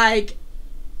like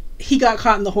he got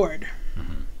caught in the horde.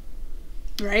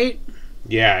 Mm-hmm. Right?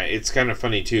 Yeah, it's kind of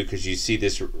funny too, because you see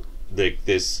this, like,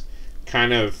 this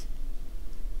kind of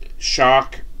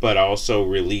shock but also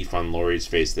relief on Lori's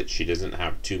face that she doesn't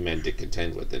have two men to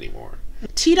contend with anymore.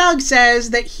 T-Dog says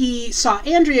that he saw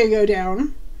Andrea go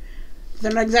down.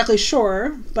 They're not exactly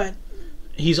sure, but...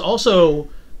 He's also,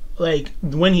 like,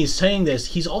 when he's saying this,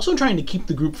 he's also trying to keep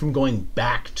the group from going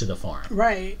back to the farm.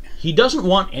 Right. He doesn't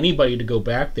want anybody to go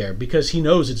back there because he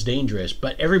knows it's dangerous,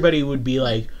 but everybody would be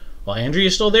like, well,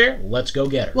 Andrea's still there, let's go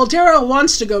get her. Well, Daryl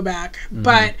wants to go back,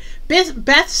 but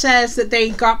Beth says that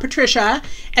they got Patricia,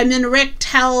 and then Rick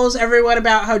tells everyone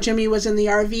about how Jimmy was in the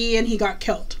RV and he got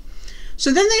killed.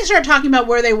 So then they start talking about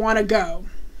where they want to go.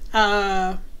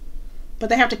 But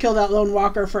they have to kill that lone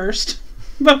walker first,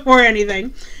 before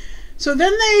anything. So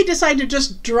then they decide to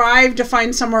just drive to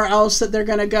find somewhere else that they're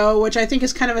going to go, which I think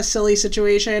is kind of a silly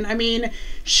situation. I mean,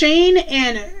 Shane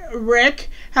and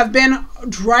Rick have been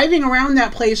driving around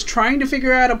that place trying to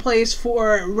figure out a place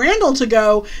for Randall to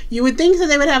go. You would think that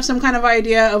they would have some kind of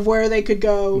idea of where they could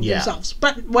go themselves.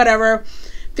 But whatever.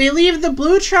 They leave the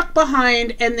blue truck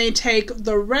behind and they take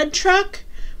the red truck,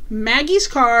 Maggie's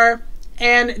car,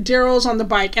 and Daryl's on the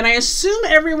bike. And I assume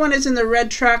everyone is in the red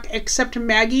truck except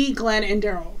Maggie, Glenn, and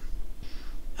Daryl.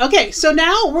 Okay, so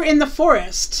now we're in the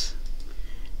forest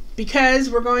because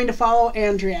we're going to follow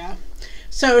Andrea.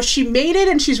 So she made it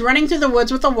and she's running through the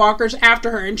woods with the walkers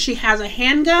after her, and she has a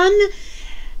handgun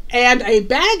and a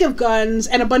bag of guns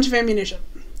and a bunch of ammunition.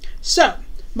 So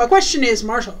my question is,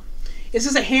 Marshall, is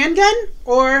this a handgun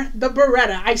or the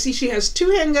Beretta? I see she has two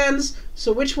handguns,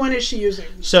 so which one is she using?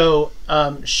 So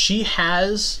she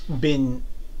has been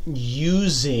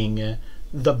using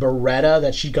the Beretta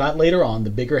that she got later on, the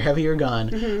bigger, heavier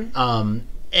gun,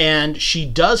 and she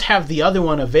does have the other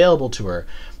one available to her,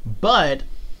 but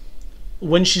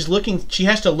when she's looking, she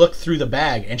has to look through the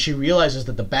bag, and she realizes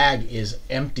that the bag is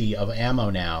empty of ammo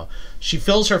now. She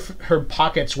fills her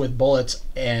pockets with bullets,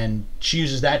 and she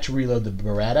uses that to reload the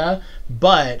Beretta,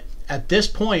 but at this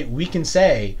point, we can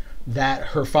say that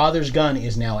her father's gun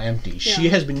is now empty. Yeah. She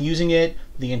has been using it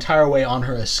the entire way on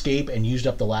her escape and used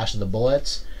up the last of the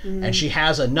bullets. And she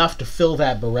has enough to fill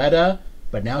that Beretta,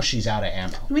 but now she's out of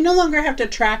ammo. We no longer have to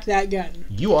track that gun.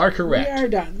 You are correct. We are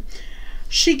done.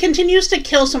 She continues to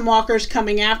kill some walkers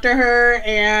coming after her,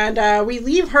 and we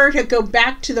leave her to go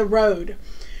back to the road.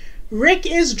 Rick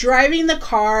is driving the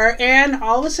car, and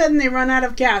all of a sudden they run out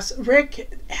of gas.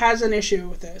 Rick has an issue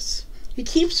with this. He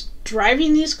keeps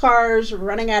driving these cars,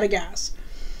 running out of gas.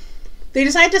 They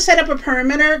decide to set up a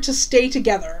perimeter to stay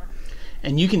together.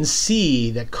 And you can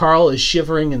see that Carl is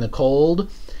shivering in the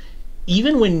cold.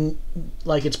 Even when,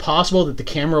 like, it's possible that the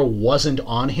camera wasn't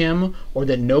on him or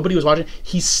that nobody was watching,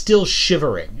 he's still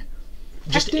shivering.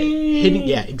 Just hitting,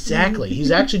 yeah, exactly.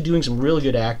 He's actually doing some really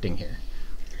good acting here.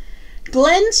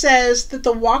 Glenn says that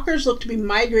the walkers look to be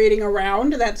migrating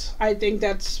around. I think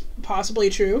that's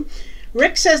possibly true.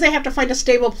 Rick says they have to find a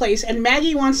stable place, and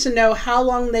Maggie wants to know how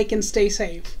long they can stay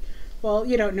safe. Well,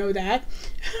 you don't know that,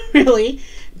 really.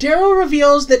 Daryl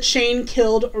reveals that Shane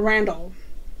killed Randall.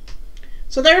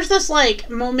 So there's this, like,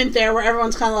 moment there where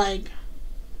everyone's kind of like,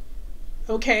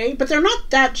 okay. But they're not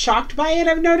that shocked by it,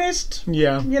 I've noticed.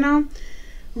 Yeah. You know?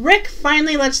 Rick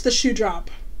finally lets the shoe drop.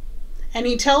 And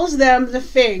he tells them the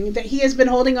thing that he has been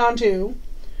holding on to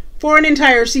for an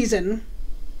entire season.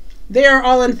 They are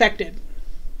all infected.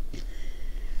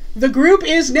 The group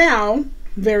is now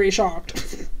very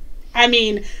shocked. I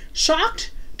mean,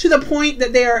 shocked to the point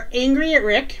that they are angry at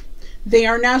Rick. They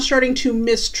are now starting to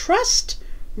mistrust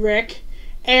Rick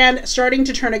and starting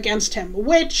to turn against him,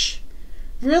 which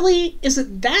really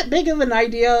isn't that big of an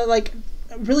idea, like,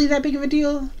 really that big of a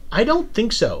deal? I don't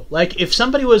think so. Like, if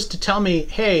somebody was to tell me,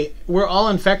 hey, we're all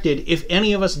infected, if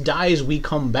any of us dies, we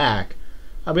come back,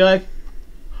 I'd be like,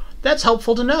 that's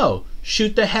helpful to know.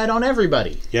 Shoot the head on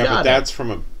everybody. Yeah, Got but it. that's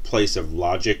from a place of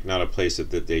logic, not a place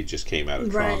that they just came out of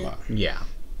trauma. Yeah.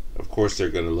 Of course they're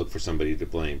going to look for somebody to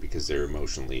blame because they're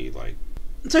emotionally, like...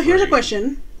 So here's a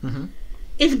question. Mm-hmm.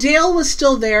 If Dale was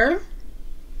still there,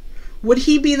 would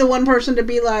he be the one person to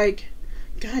be like,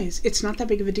 guys, it's not that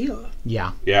big of a deal?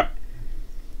 Yeah. Yeah.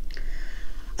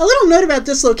 A little note about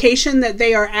this location that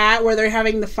they are at, where they're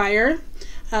having the fire.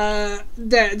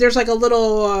 There's like a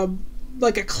little,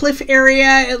 like a cliff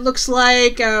area, it looks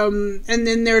like, and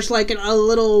then there's like a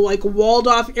little like walled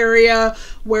off area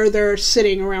where they're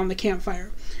sitting around the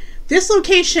campfire. This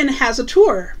location has a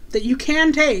tour that you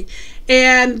can take,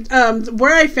 and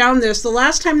where I found this, the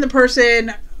last time the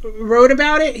person wrote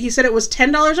about it, he said it was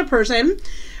 $10 a person.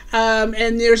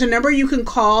 And there's a number you can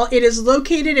call. It is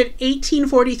located at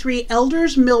 1843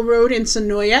 Elders Mill Road in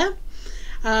Sonoya.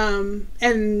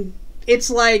 And it's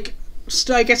like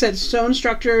I said, stone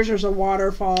structures, there's a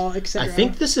waterfall, etc. I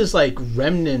think this is like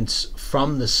remnants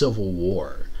from the Civil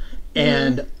War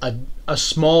and a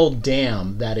small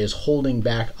dam that is holding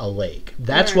back a lake.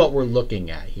 That's what we're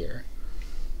looking at here.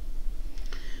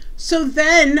 So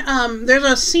then there's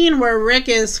a scene where Rick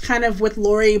is kind of with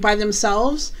Lori by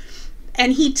themselves,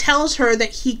 and he tells her that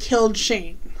he killed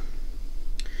Shane.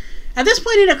 At this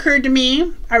point, it occurred to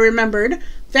me, I remembered,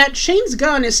 that Shane's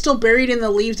gun is still buried in the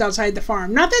leaves outside the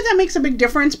farm. Not that that makes a big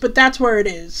difference, but that's where it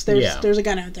is. There's a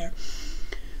gun out there.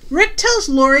 Rick tells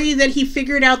Lori that he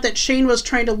figured out that Shane was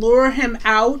trying to lure him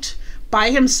out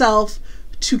by himself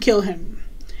to kill him.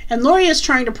 And Lori is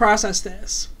trying to process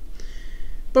this.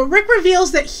 But Rick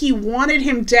reveals that he wanted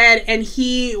him dead and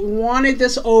he wanted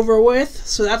this over with.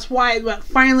 So that's why it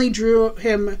finally drew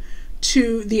him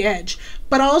to the edge.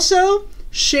 But also,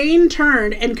 Shane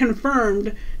turned and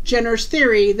confirmed Jenner's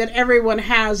theory that everyone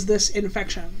has this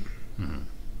infection.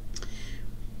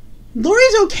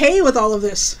 Lori's okay with all of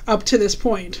this up to this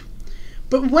point.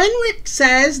 But when Rick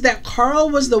says that Carl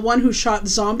was the one who shot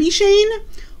Zombie Shane,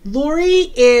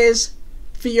 Lori is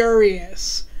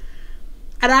furious.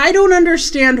 And I don't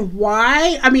understand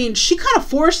why. I mean, she kind of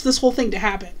forced this whole thing to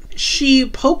happen. She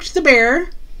poked the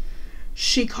bear.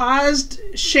 She caused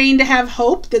Shane to have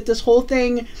hope that this whole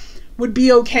thing would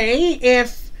be okay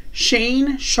if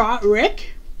Shane shot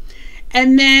Rick.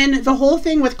 And then the whole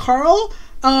thing with Carl,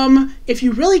 if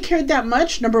you really cared that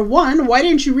much, number one, why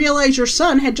didn't you realize your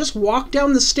son had just walked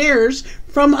down the stairs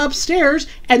from upstairs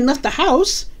and left the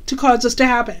house to cause this to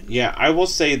happen? Yeah, I will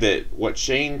say that what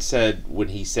Shane said when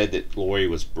he said that Lori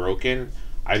was broken,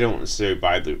 I don't necessarily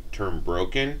buy the term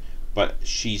broken, but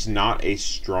she's not a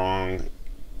strong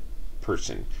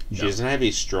person. She doesn't have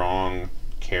a strong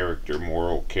character,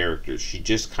 moral character. She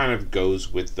just kind of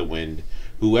goes with the wind.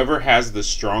 Whoever has the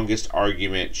strongest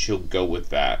argument, she'll go with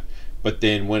that. But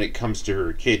then when it comes to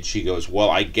her kid, she goes, well,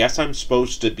 I guess I'm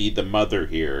supposed to be the mother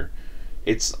here.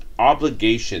 It's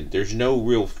obligation. There's no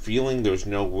real feeling. There's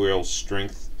no real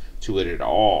strength to it at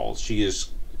all.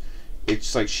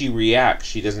 It's like she reacts.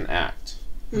 She doesn't act.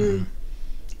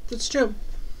 That's true.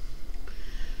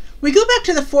 We go back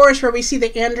to the forest where we see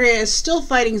that Andrea is still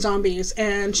fighting zombies,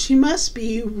 and she must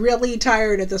be really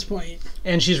tired at this point.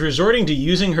 And she's resorting to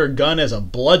using her gun as a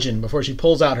bludgeon before she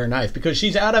pulls out her knife because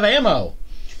she's out of ammo.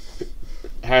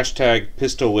 Hashtag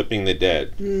pistol whipping the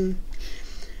dead.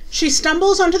 She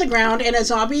stumbles onto the ground, and a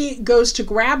zombie goes to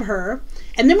grab her.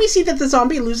 And then we see that the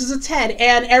zombie loses its head,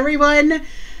 and everyone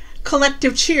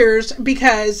collective cheers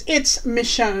because it's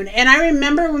Michonne. And I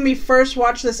remember when we first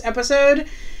watched this episode,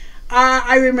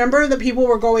 I remember that people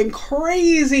were going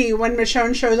crazy when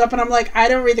Michonne shows up, and I'm like, I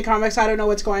don't read the comics, I don't know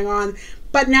what's going on.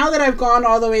 But now that I've gone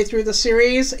all the way through the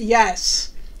series,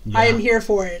 yes, I am here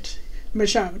for it,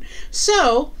 Michonne.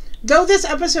 So, though this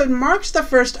episode marks the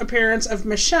first appearance of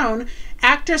Michonne,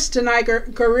 actress Denai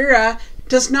Guerrera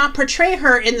does not portray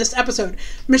her in this episode.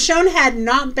 Michonne had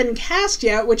not been cast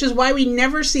yet, which is why we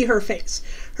never see her face.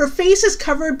 Her face is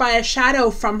covered by a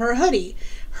shadow from her hoodie.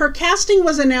 Her casting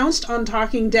was announced on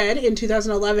Talking Dead in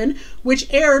 2011,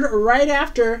 which aired right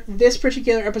after this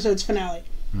particular episode's finale.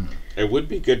 It would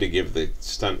be good to give the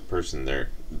stunt person their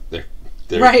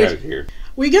Right. credit here.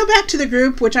 We go back to the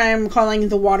group, which I am calling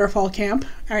the Waterfall Camp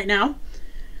right now.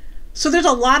 So there's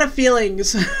a lot of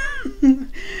feelings. A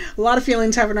lot of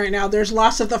feelings happening right now. There's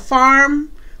loss of the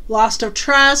farm, loss of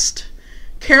trust.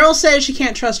 Carol says she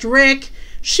can't trust Rick.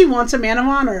 She wants a man of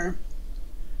honor.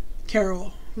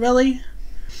 Carol, really?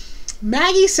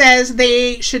 Maggie says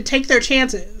they should take their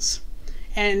chances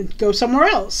and go somewhere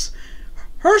else.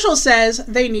 Herschel says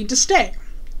they need to stay.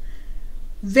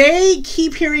 They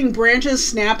keep hearing branches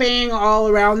snapping all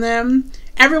around them.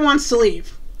 Everyone wants to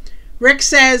leave. Rick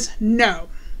says no.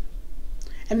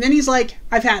 And then he's like,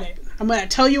 I've had it. I'm going to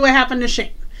tell you what happened to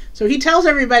Shane. So he tells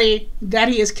everybody that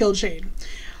he has killed Shane.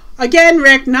 Again,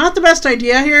 Rick, not the best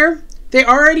idea here. They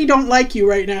already don't like you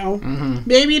right now. Mm-hmm.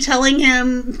 Maybe telling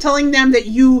them that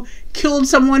you killed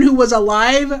someone who was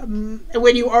alive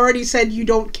when you already said you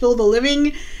don't kill the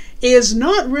living is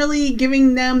not really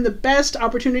giving them the best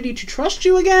opportunity to trust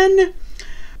you again.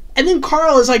 And then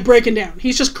Carl is like breaking down.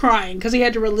 He's just crying because he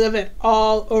had to relive it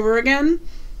all over again.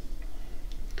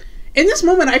 In this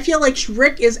moment, I feel like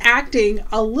Rick is acting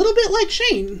a little bit like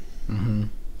Shane. Mm-hmm.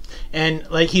 And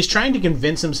like he's trying to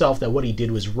convince himself that what he did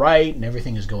was right and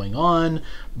everything is going on,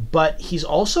 but he's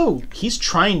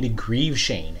trying to grieve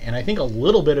Shane. And I think a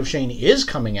little bit of Shane is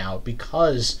coming out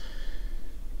because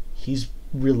he's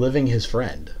reliving his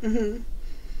friend.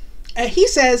 Mm-hmm. He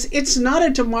says it's not a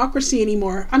democracy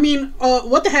anymore. I mean,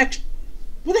 what the heck?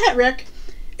 What the heck, Rick?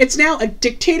 It's now a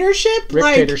dictatorship?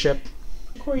 Ricktatorship.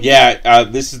 Yeah,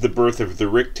 this is the birth of the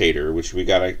Ricktator, which we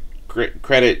gotta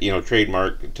credit,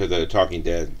 trademark to the Talking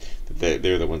Dead.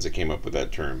 They're the ones that came up with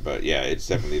that term. But yeah, it's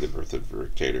definitely the birth of the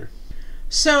Ricktator.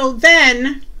 So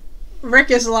then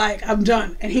Rick is like, I'm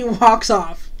done. And he walks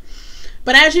off.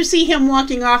 But as you see him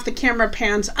walking off, the camera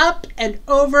pans up and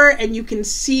over, and you can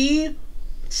see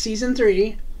season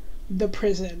 3, the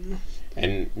prison.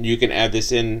 And you can add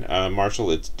this in, Marshall.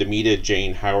 It's Demita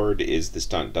Jane Howard is the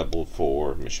stunt double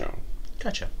for Michonne.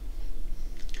 Gotcha.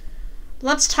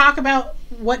 Let's talk about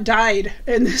what died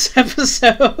in this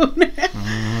episode.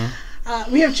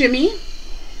 Mm-hmm. We have Jimmy.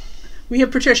 We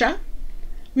have Patricia.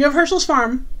 We have Herschel's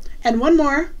farm. And one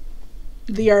more,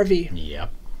 the RV.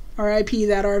 Yep. R.I.P.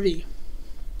 that RV.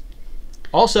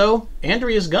 Also,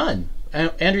 Andrea's gun.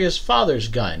 Andrea's father's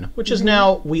gun, which is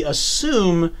now, we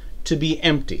assume, to be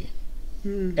empty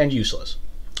and useless.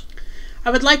 I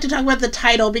would like to talk about the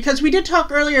title, because we did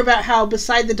talk earlier about how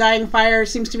Beside the Dying Fire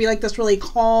seems to be like this really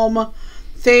calm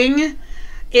thing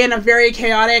in a very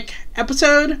chaotic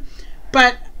episode.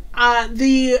 But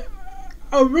the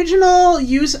original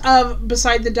use of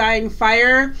Beside the Dying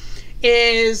Fire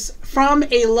is from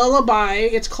a lullaby.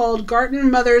 It's called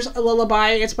Garden Mother's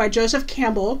Lullaby. It's by Joseph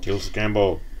Campbell. Joseph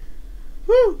Campbell.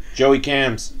 Woo! Joey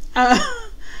Cams.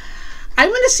 I'm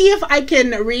going to see if I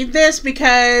can read this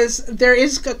because there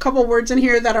is a couple words in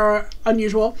here that are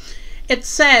unusual. It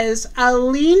says,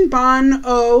 Aline bon,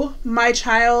 oh, my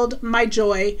child, my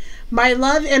joy, my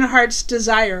love and heart's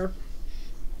desire.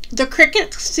 The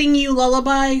crickets sing you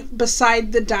lullaby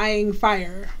beside the dying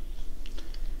fire.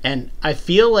 And I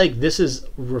feel like this is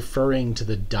referring to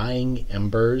the dying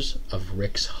embers of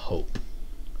Rick's hope.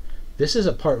 This is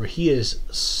a part where he is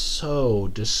so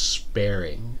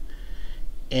despairing.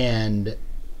 And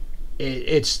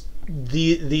it's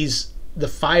the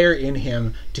fire in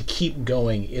him to keep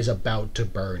going is about to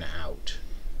burn out.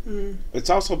 It's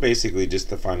also basically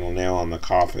just the final nail on the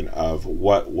coffin of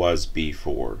what was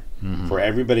before. Mm-hmm. For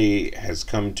everybody has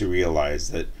come to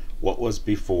realize that what was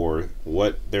before,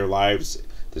 what their lives,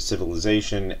 the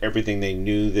civilization, everything they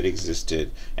knew that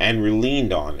existed and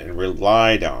leaned on and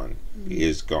relied on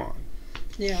is gone.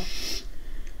 Yeah.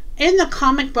 In the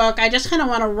comic book, I just kind of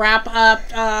want to wrap up.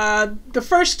 The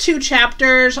first 2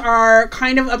 chapters are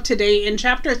kind of up to date. In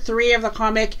chapter 3 of the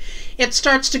comic, it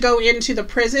starts to go into the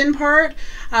prison part.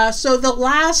 So the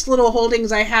last little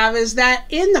holdings I have is that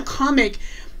in the comic,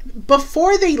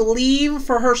 before they leave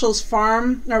for Herschel's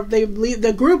farm, or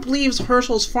the group leaves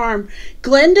Herschel's farm,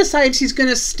 Glenn decides he's going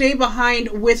to stay behind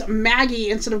with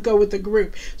Maggie instead of go with the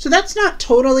group. So that's not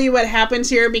totally what happens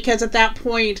here, because at that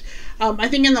point, I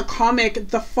think in the comic,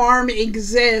 the farm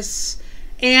exists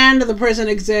and the prison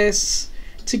exists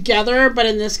together, but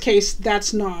in this case,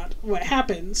 that's not what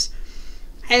happens.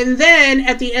 And then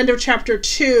at the end of chapter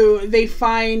 2, they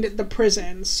find the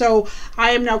prison. So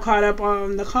I am now caught up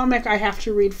on the comic. I have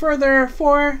to read further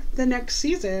for the next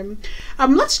season.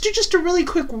 Let's do just a really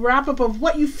quick wrap up of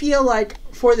what you feel like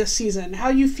for this season. How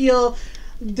you feel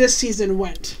this season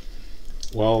went.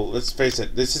 Well, let's face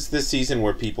it. This is the season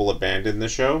where people abandon the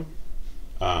show.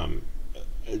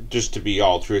 Just to be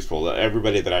all truthful,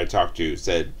 everybody that I talked to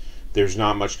said there's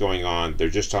not much going on. They're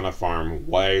just on a farm.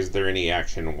 Why is there any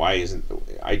action? Why isn't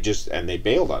and they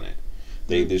bailed on it.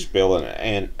 They just bailed on it.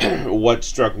 And what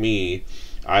struck me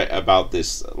about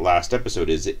this last episode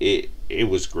is it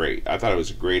was great. I thought it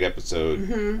was a great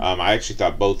episode. I actually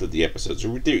thought both of the episodes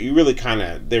they're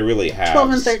really halves. 12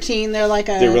 and 13, they're like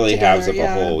they're really halves of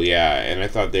together, a whole, yeah. And I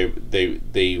thought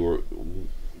they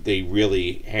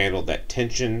really handled that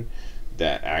tension,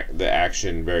 the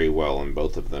action very well in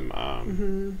both of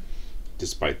them.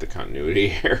 Despite the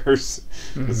continuity errors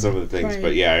and some of the things. Right.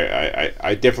 But yeah,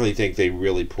 I definitely think they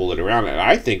really pulled it around. And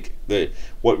I think that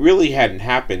what really hadn't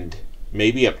happened,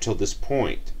 maybe up till this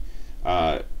point,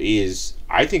 is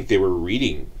I think they were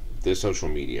reading the social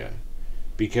media.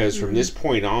 Because from this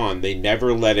point on, they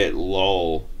never let it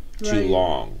lull too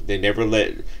long.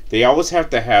 They always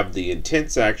have to have the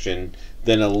intense action,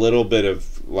 then a little bit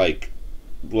of like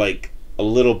a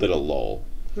little bit of lull.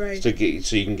 Right. So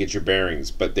you can get your bearings,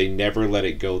 but they never let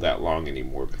it go that long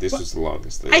anymore. But this was the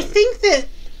longest. I think that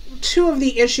two of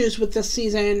the issues with this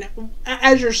season,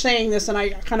 as you're saying this, and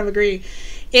I kind of agree,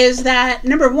 is that,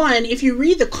 number one, if you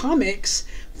read the comics,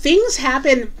 things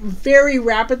happen very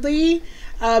rapidly.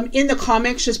 In the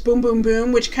comics, just boom, boom,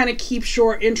 boom, which kind of keeps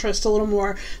your interest a little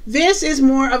more. This is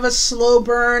more of a slow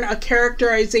burn, a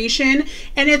characterization,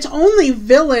 and its only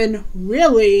villain,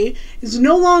 really, is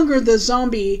no longer the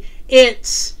zombie.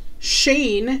 It's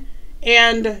Shane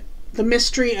and the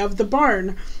mystery of the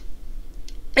barn.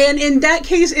 And in that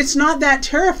case, it's not that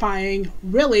terrifying,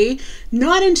 really.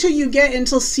 Not until you get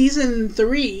into season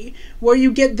 3, where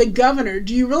you get the governor.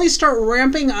 Do you really start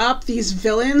ramping up these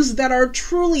villains that are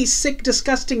truly sick,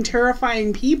 disgusting,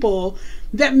 terrifying people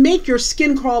that make your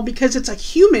skin crawl because it's a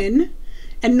human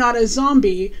and not a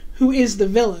zombie who is the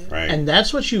villain? Right. And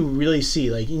that's what you really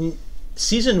see. Like in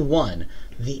season 1,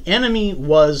 the enemy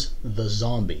was the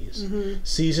zombies.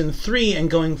 Season 3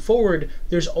 and going forward,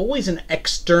 there's always an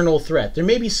external threat. There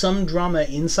may be some drama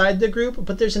inside the group,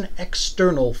 but there's an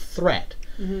external threat.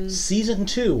 Season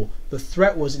 2, the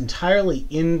threat was entirely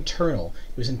internal.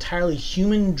 It was entirely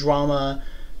human drama.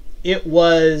 It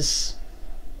was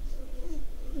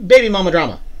baby mama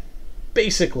drama,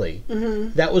 basically.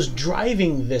 That was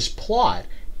driving this plot.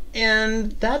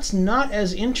 And that's not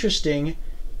as interesting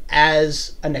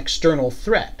as an external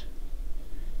threat.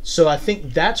 So I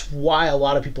think that's why a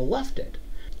lot of people left it.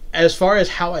 As far as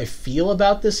how I feel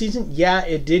about this season, yeah,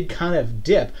 it did kind of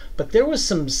dip, but there was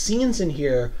some scenes in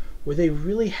here where they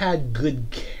really had good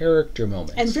character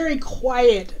moments. And very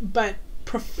quiet, but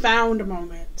profound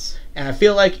moments. And I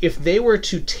feel like if they were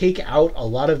to take out a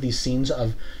lot of these scenes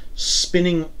of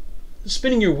spinning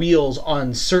your wheels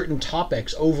on certain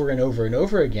topics over and over and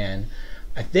over again,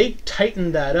 if they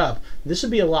tightened that up, this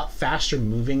would be a lot faster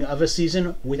moving of a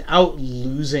season without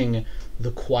losing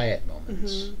the quiet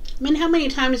moments. I mean, how many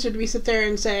times did we sit there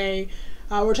and say,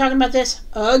 we're talking about this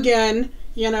again?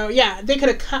 You know, yeah, they could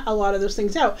have cut a lot of those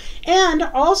things out. And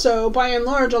also, by and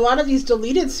large, a lot of these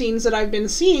deleted scenes that I've been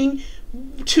seeing,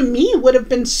 to me, would have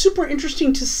been super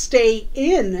interesting to stay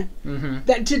in.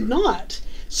 That did not.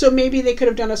 So maybe they could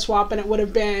have done a swap and it would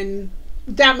have been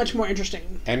that much more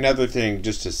interesting. Another thing,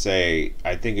 just to say,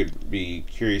 I think it'd be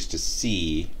curious to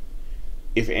see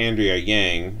if Andrea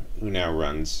Yang, who now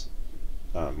runs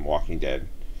Walking Dead,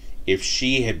 if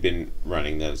she had been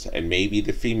running those, and maybe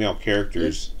the female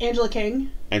characters... Angela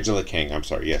Kang, I'm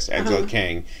sorry, yes, Angela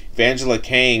Kang. If Angela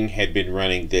Kang had been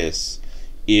running this,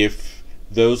 if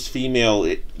those female...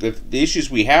 The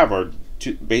issues we have are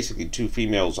basically two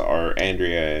females are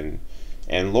Andrea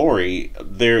and Lori.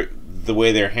 The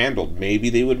way they're handled, maybe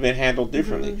they would have been handled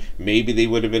differently. Maybe they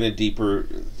would have been a deeper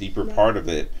part of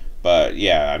it. But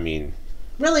yeah, I mean,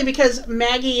 really, because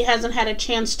Maggie hasn't had a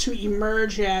chance to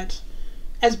emerge yet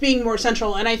as being more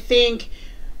central, and I think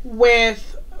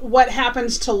with what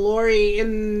happens to Lori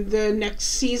in the next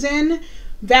season,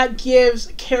 that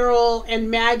gives Carol and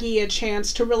Maggie a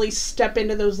chance to really step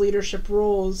into those leadership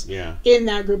roles in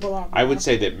that group a lot more. I would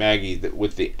say that Maggie,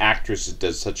 with the actress,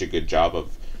 does such a good job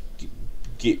of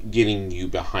getting you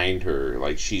behind her.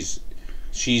 Like she's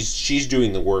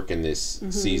doing the work in this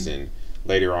season.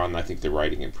 Later on, I think the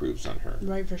writing improves on her.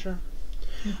 Right, for sure.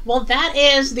 Well, that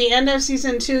is the end of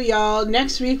season 2, y'all.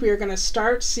 Next week we are going to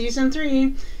start season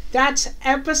 3. That's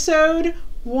episode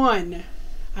 1.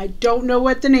 I don't know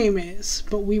what the name is,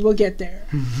 but we will get there.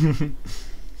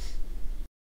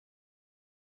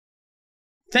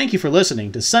 Thank you for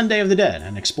listening to Sunday of the Dead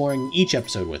and exploring each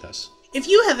episode with us. If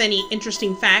you have any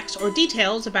interesting facts or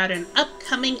details about an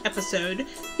upcoming episode,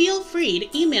 feel free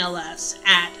to email us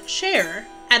at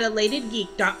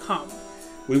share@elatedgeek.com.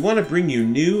 We want to bring you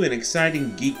new and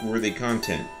exciting geek-worthy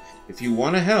content. If you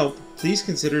want to help, please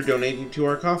consider donating to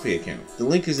our Kofi account. The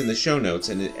link is in the show notes,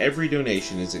 and every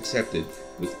donation is accepted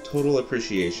with total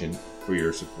appreciation for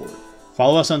your support.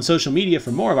 Follow us on social media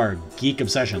for more of our geek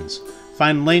obsessions.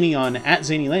 Find Laney on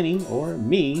 @ZaineyLaney or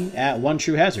me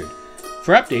 @OneTrueHazard.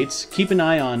 For updates, keep an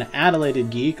eye on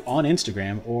 @AdelaideGeek on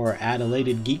Instagram or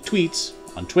 @AdelaideGeekTweets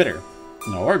on Twitter.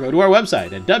 Or go to our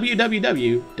website at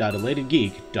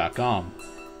www.elatedgeek.com.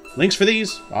 Links for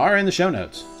these are in the show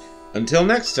notes. Until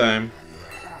next time,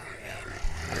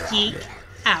 Geek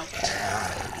out.